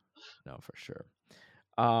 Yeah, no, for sure.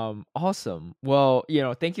 Awesome. Well,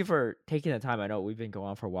 thank you for taking the time. I know we've been going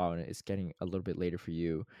on for a while and it's getting a little bit later for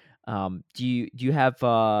you. Do you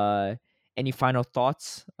have any final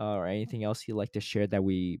thoughts or anything else you'd like to share that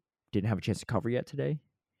we didn't have a chance to cover yet today?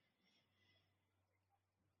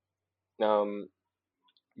 um,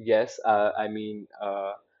 yes. I mean,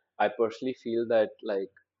 I personally feel that like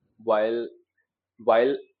while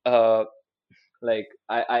while like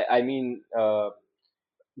I mean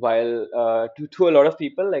while to a lot of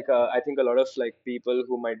people like I think a lot of like people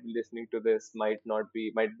who might be listening to this might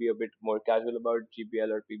be a bit more casual about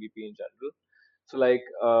GBL or PvP in general. So like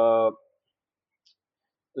uh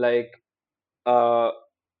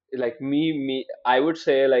like me I would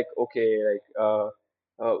say like okay like uh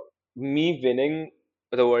me winning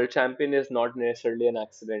the world champion is not necessarily an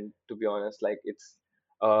accident, to be honest. Like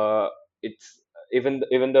uh it's even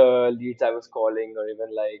the leads I was calling, or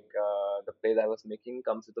even like the plays I was making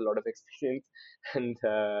comes with a lot of experience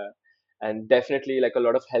and definitely like a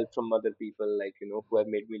lot of help from other people, like who have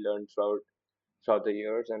made me learn throughout the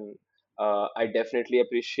years. And I definitely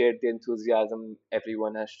appreciate the enthusiasm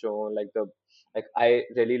everyone has shown. Like I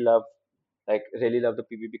really love the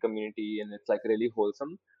PvP community, and it's like really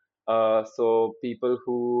wholesome. So people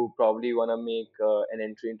who probably want to make an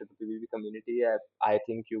entry into the PvP community, I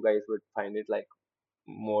think you guys would find it like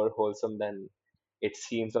more wholesome than it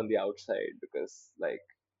seems on the outside, because like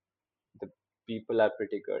the people are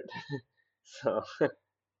pretty good. So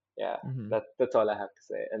yeah, Hmm. that's all I have to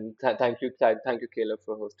say. And thank you, Caleb,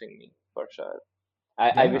 for hosting me for sure.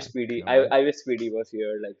 Yeah, no worries. I wish Speedy was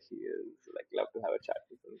here. Like he is. Like love to have a chat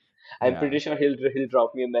with him. I'm Yeah. pretty sure he'll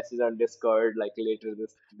drop me a message on Discord like later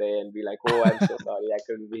this today and be like, "Oh, I'm so sorry I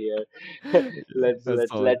couldn't be here. Yeah,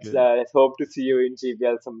 that's all good. Let's hope to see you in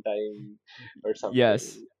GBL sometime or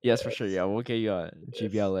Yes, something." yes, for sure. Yes, Yeah, we'll get you on yes,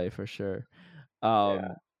 GBLA for sure. yeah,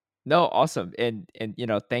 Um, no, awesome, and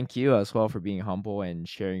thank you as well for being humble and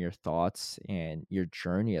sharing your thoughts and your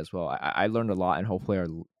journey as well. I learned a lot, and hopefully our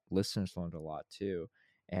listeners learned a lot too.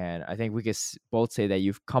 And I think we could both say that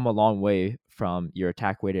you've come a long way from your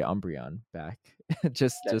attack weighted Umbreon back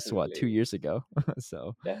just what, definitely, 2 years ago.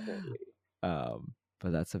 So definitely,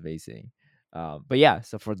 but that's amazing. But yeah,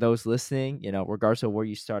 so for those listening, regardless of where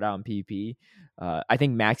you start out in PvP, I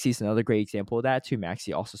think Maxi is another great example of that too.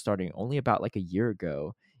 Maxi also starting only about like a year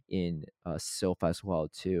ago in Silph as well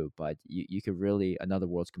too. But you could really, another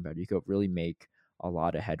world's competitor, you could really make a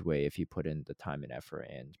lot of headway if you put in the time and effort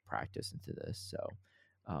and practice into this. So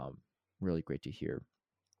um, really great to hear.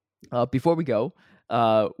 Before we go,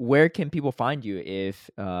 where can people find you if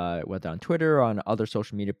whether on Twitter or on other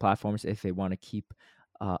social media platforms if they want to keep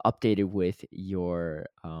updated with your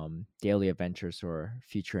daily adventures or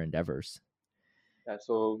future endeavors? Yeah,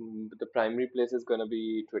 so the primary place is gonna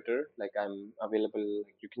be Twitter. Like I'm available.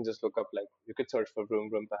 Like, you can just look up, like you could search for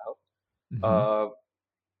VroomVroomPow. Hmm. Uh,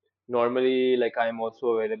 Normally, like I'm also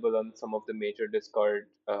available on some of the major Discord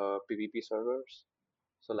PvP servers.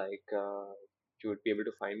 So like you would be able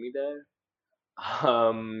to find me there.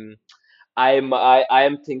 Um, I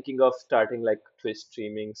am thinking of starting like Twitch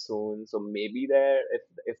streaming soon, so maybe there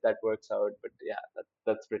if that works out. But yeah,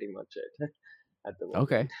 that's pretty much it at the moment.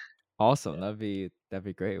 Okay. Awesome. Yeah. That'd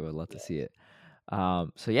be great. We'd love to Yeah. see it.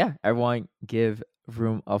 So yeah, everyone give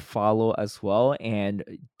Vroom a follow as well, and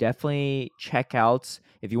definitely check out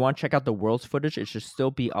if you want to check out the world's footage. It should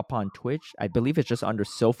still be up on Twitch. I believe it's just under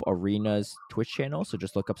Silph Arena's Twitch channel. So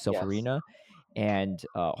just look up Silph Yes. Arena, and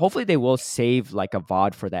hopefully they will save like a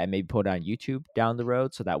VOD for that and maybe put it on YouTube down the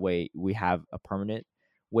road, so that way we have a permanent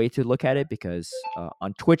way to look at it. Because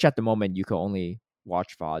on Twitch at the moment you can only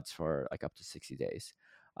watch VODs for like up to 60 days.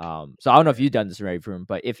 So I don't know if Right. you've done this already, Vroom,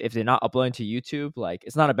 but if they're not uploading to YouTube, like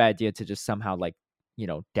it's not a bad idea to just somehow like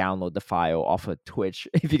download the file off of Twitch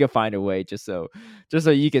if you can find a way, just so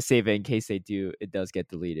you can save it in case it does get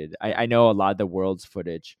deleted. I know a lot of the world's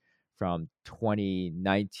footage from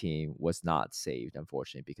 2019 was not saved,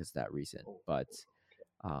 unfortunately, because of that reason. Oh, But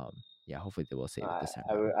yeah, hopefully they will save it I, this time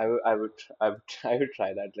I would around. I would I would I would I would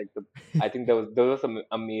try that. Like the I think there were some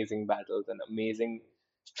amazing battles and amazing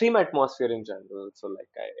stream atmosphere in general. So like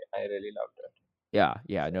I really loved it. Yeah,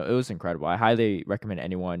 yeah, So no, it was incredible. I highly recommend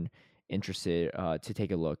anyone interested to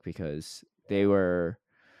take a look, because they were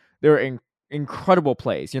incredible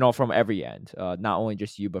plays, from every end. Not only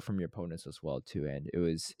just you, but from your opponents as well too. And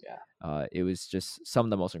yeah. it was just some of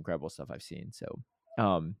the most incredible stuff I've seen. So,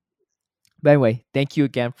 um, but anyway, thank you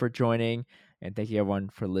again for joining, and thank you everyone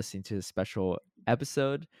for listening to this special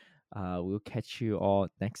episode. We'll catch you all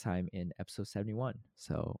next time in episode 71.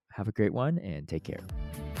 So have a great one and take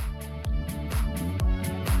care.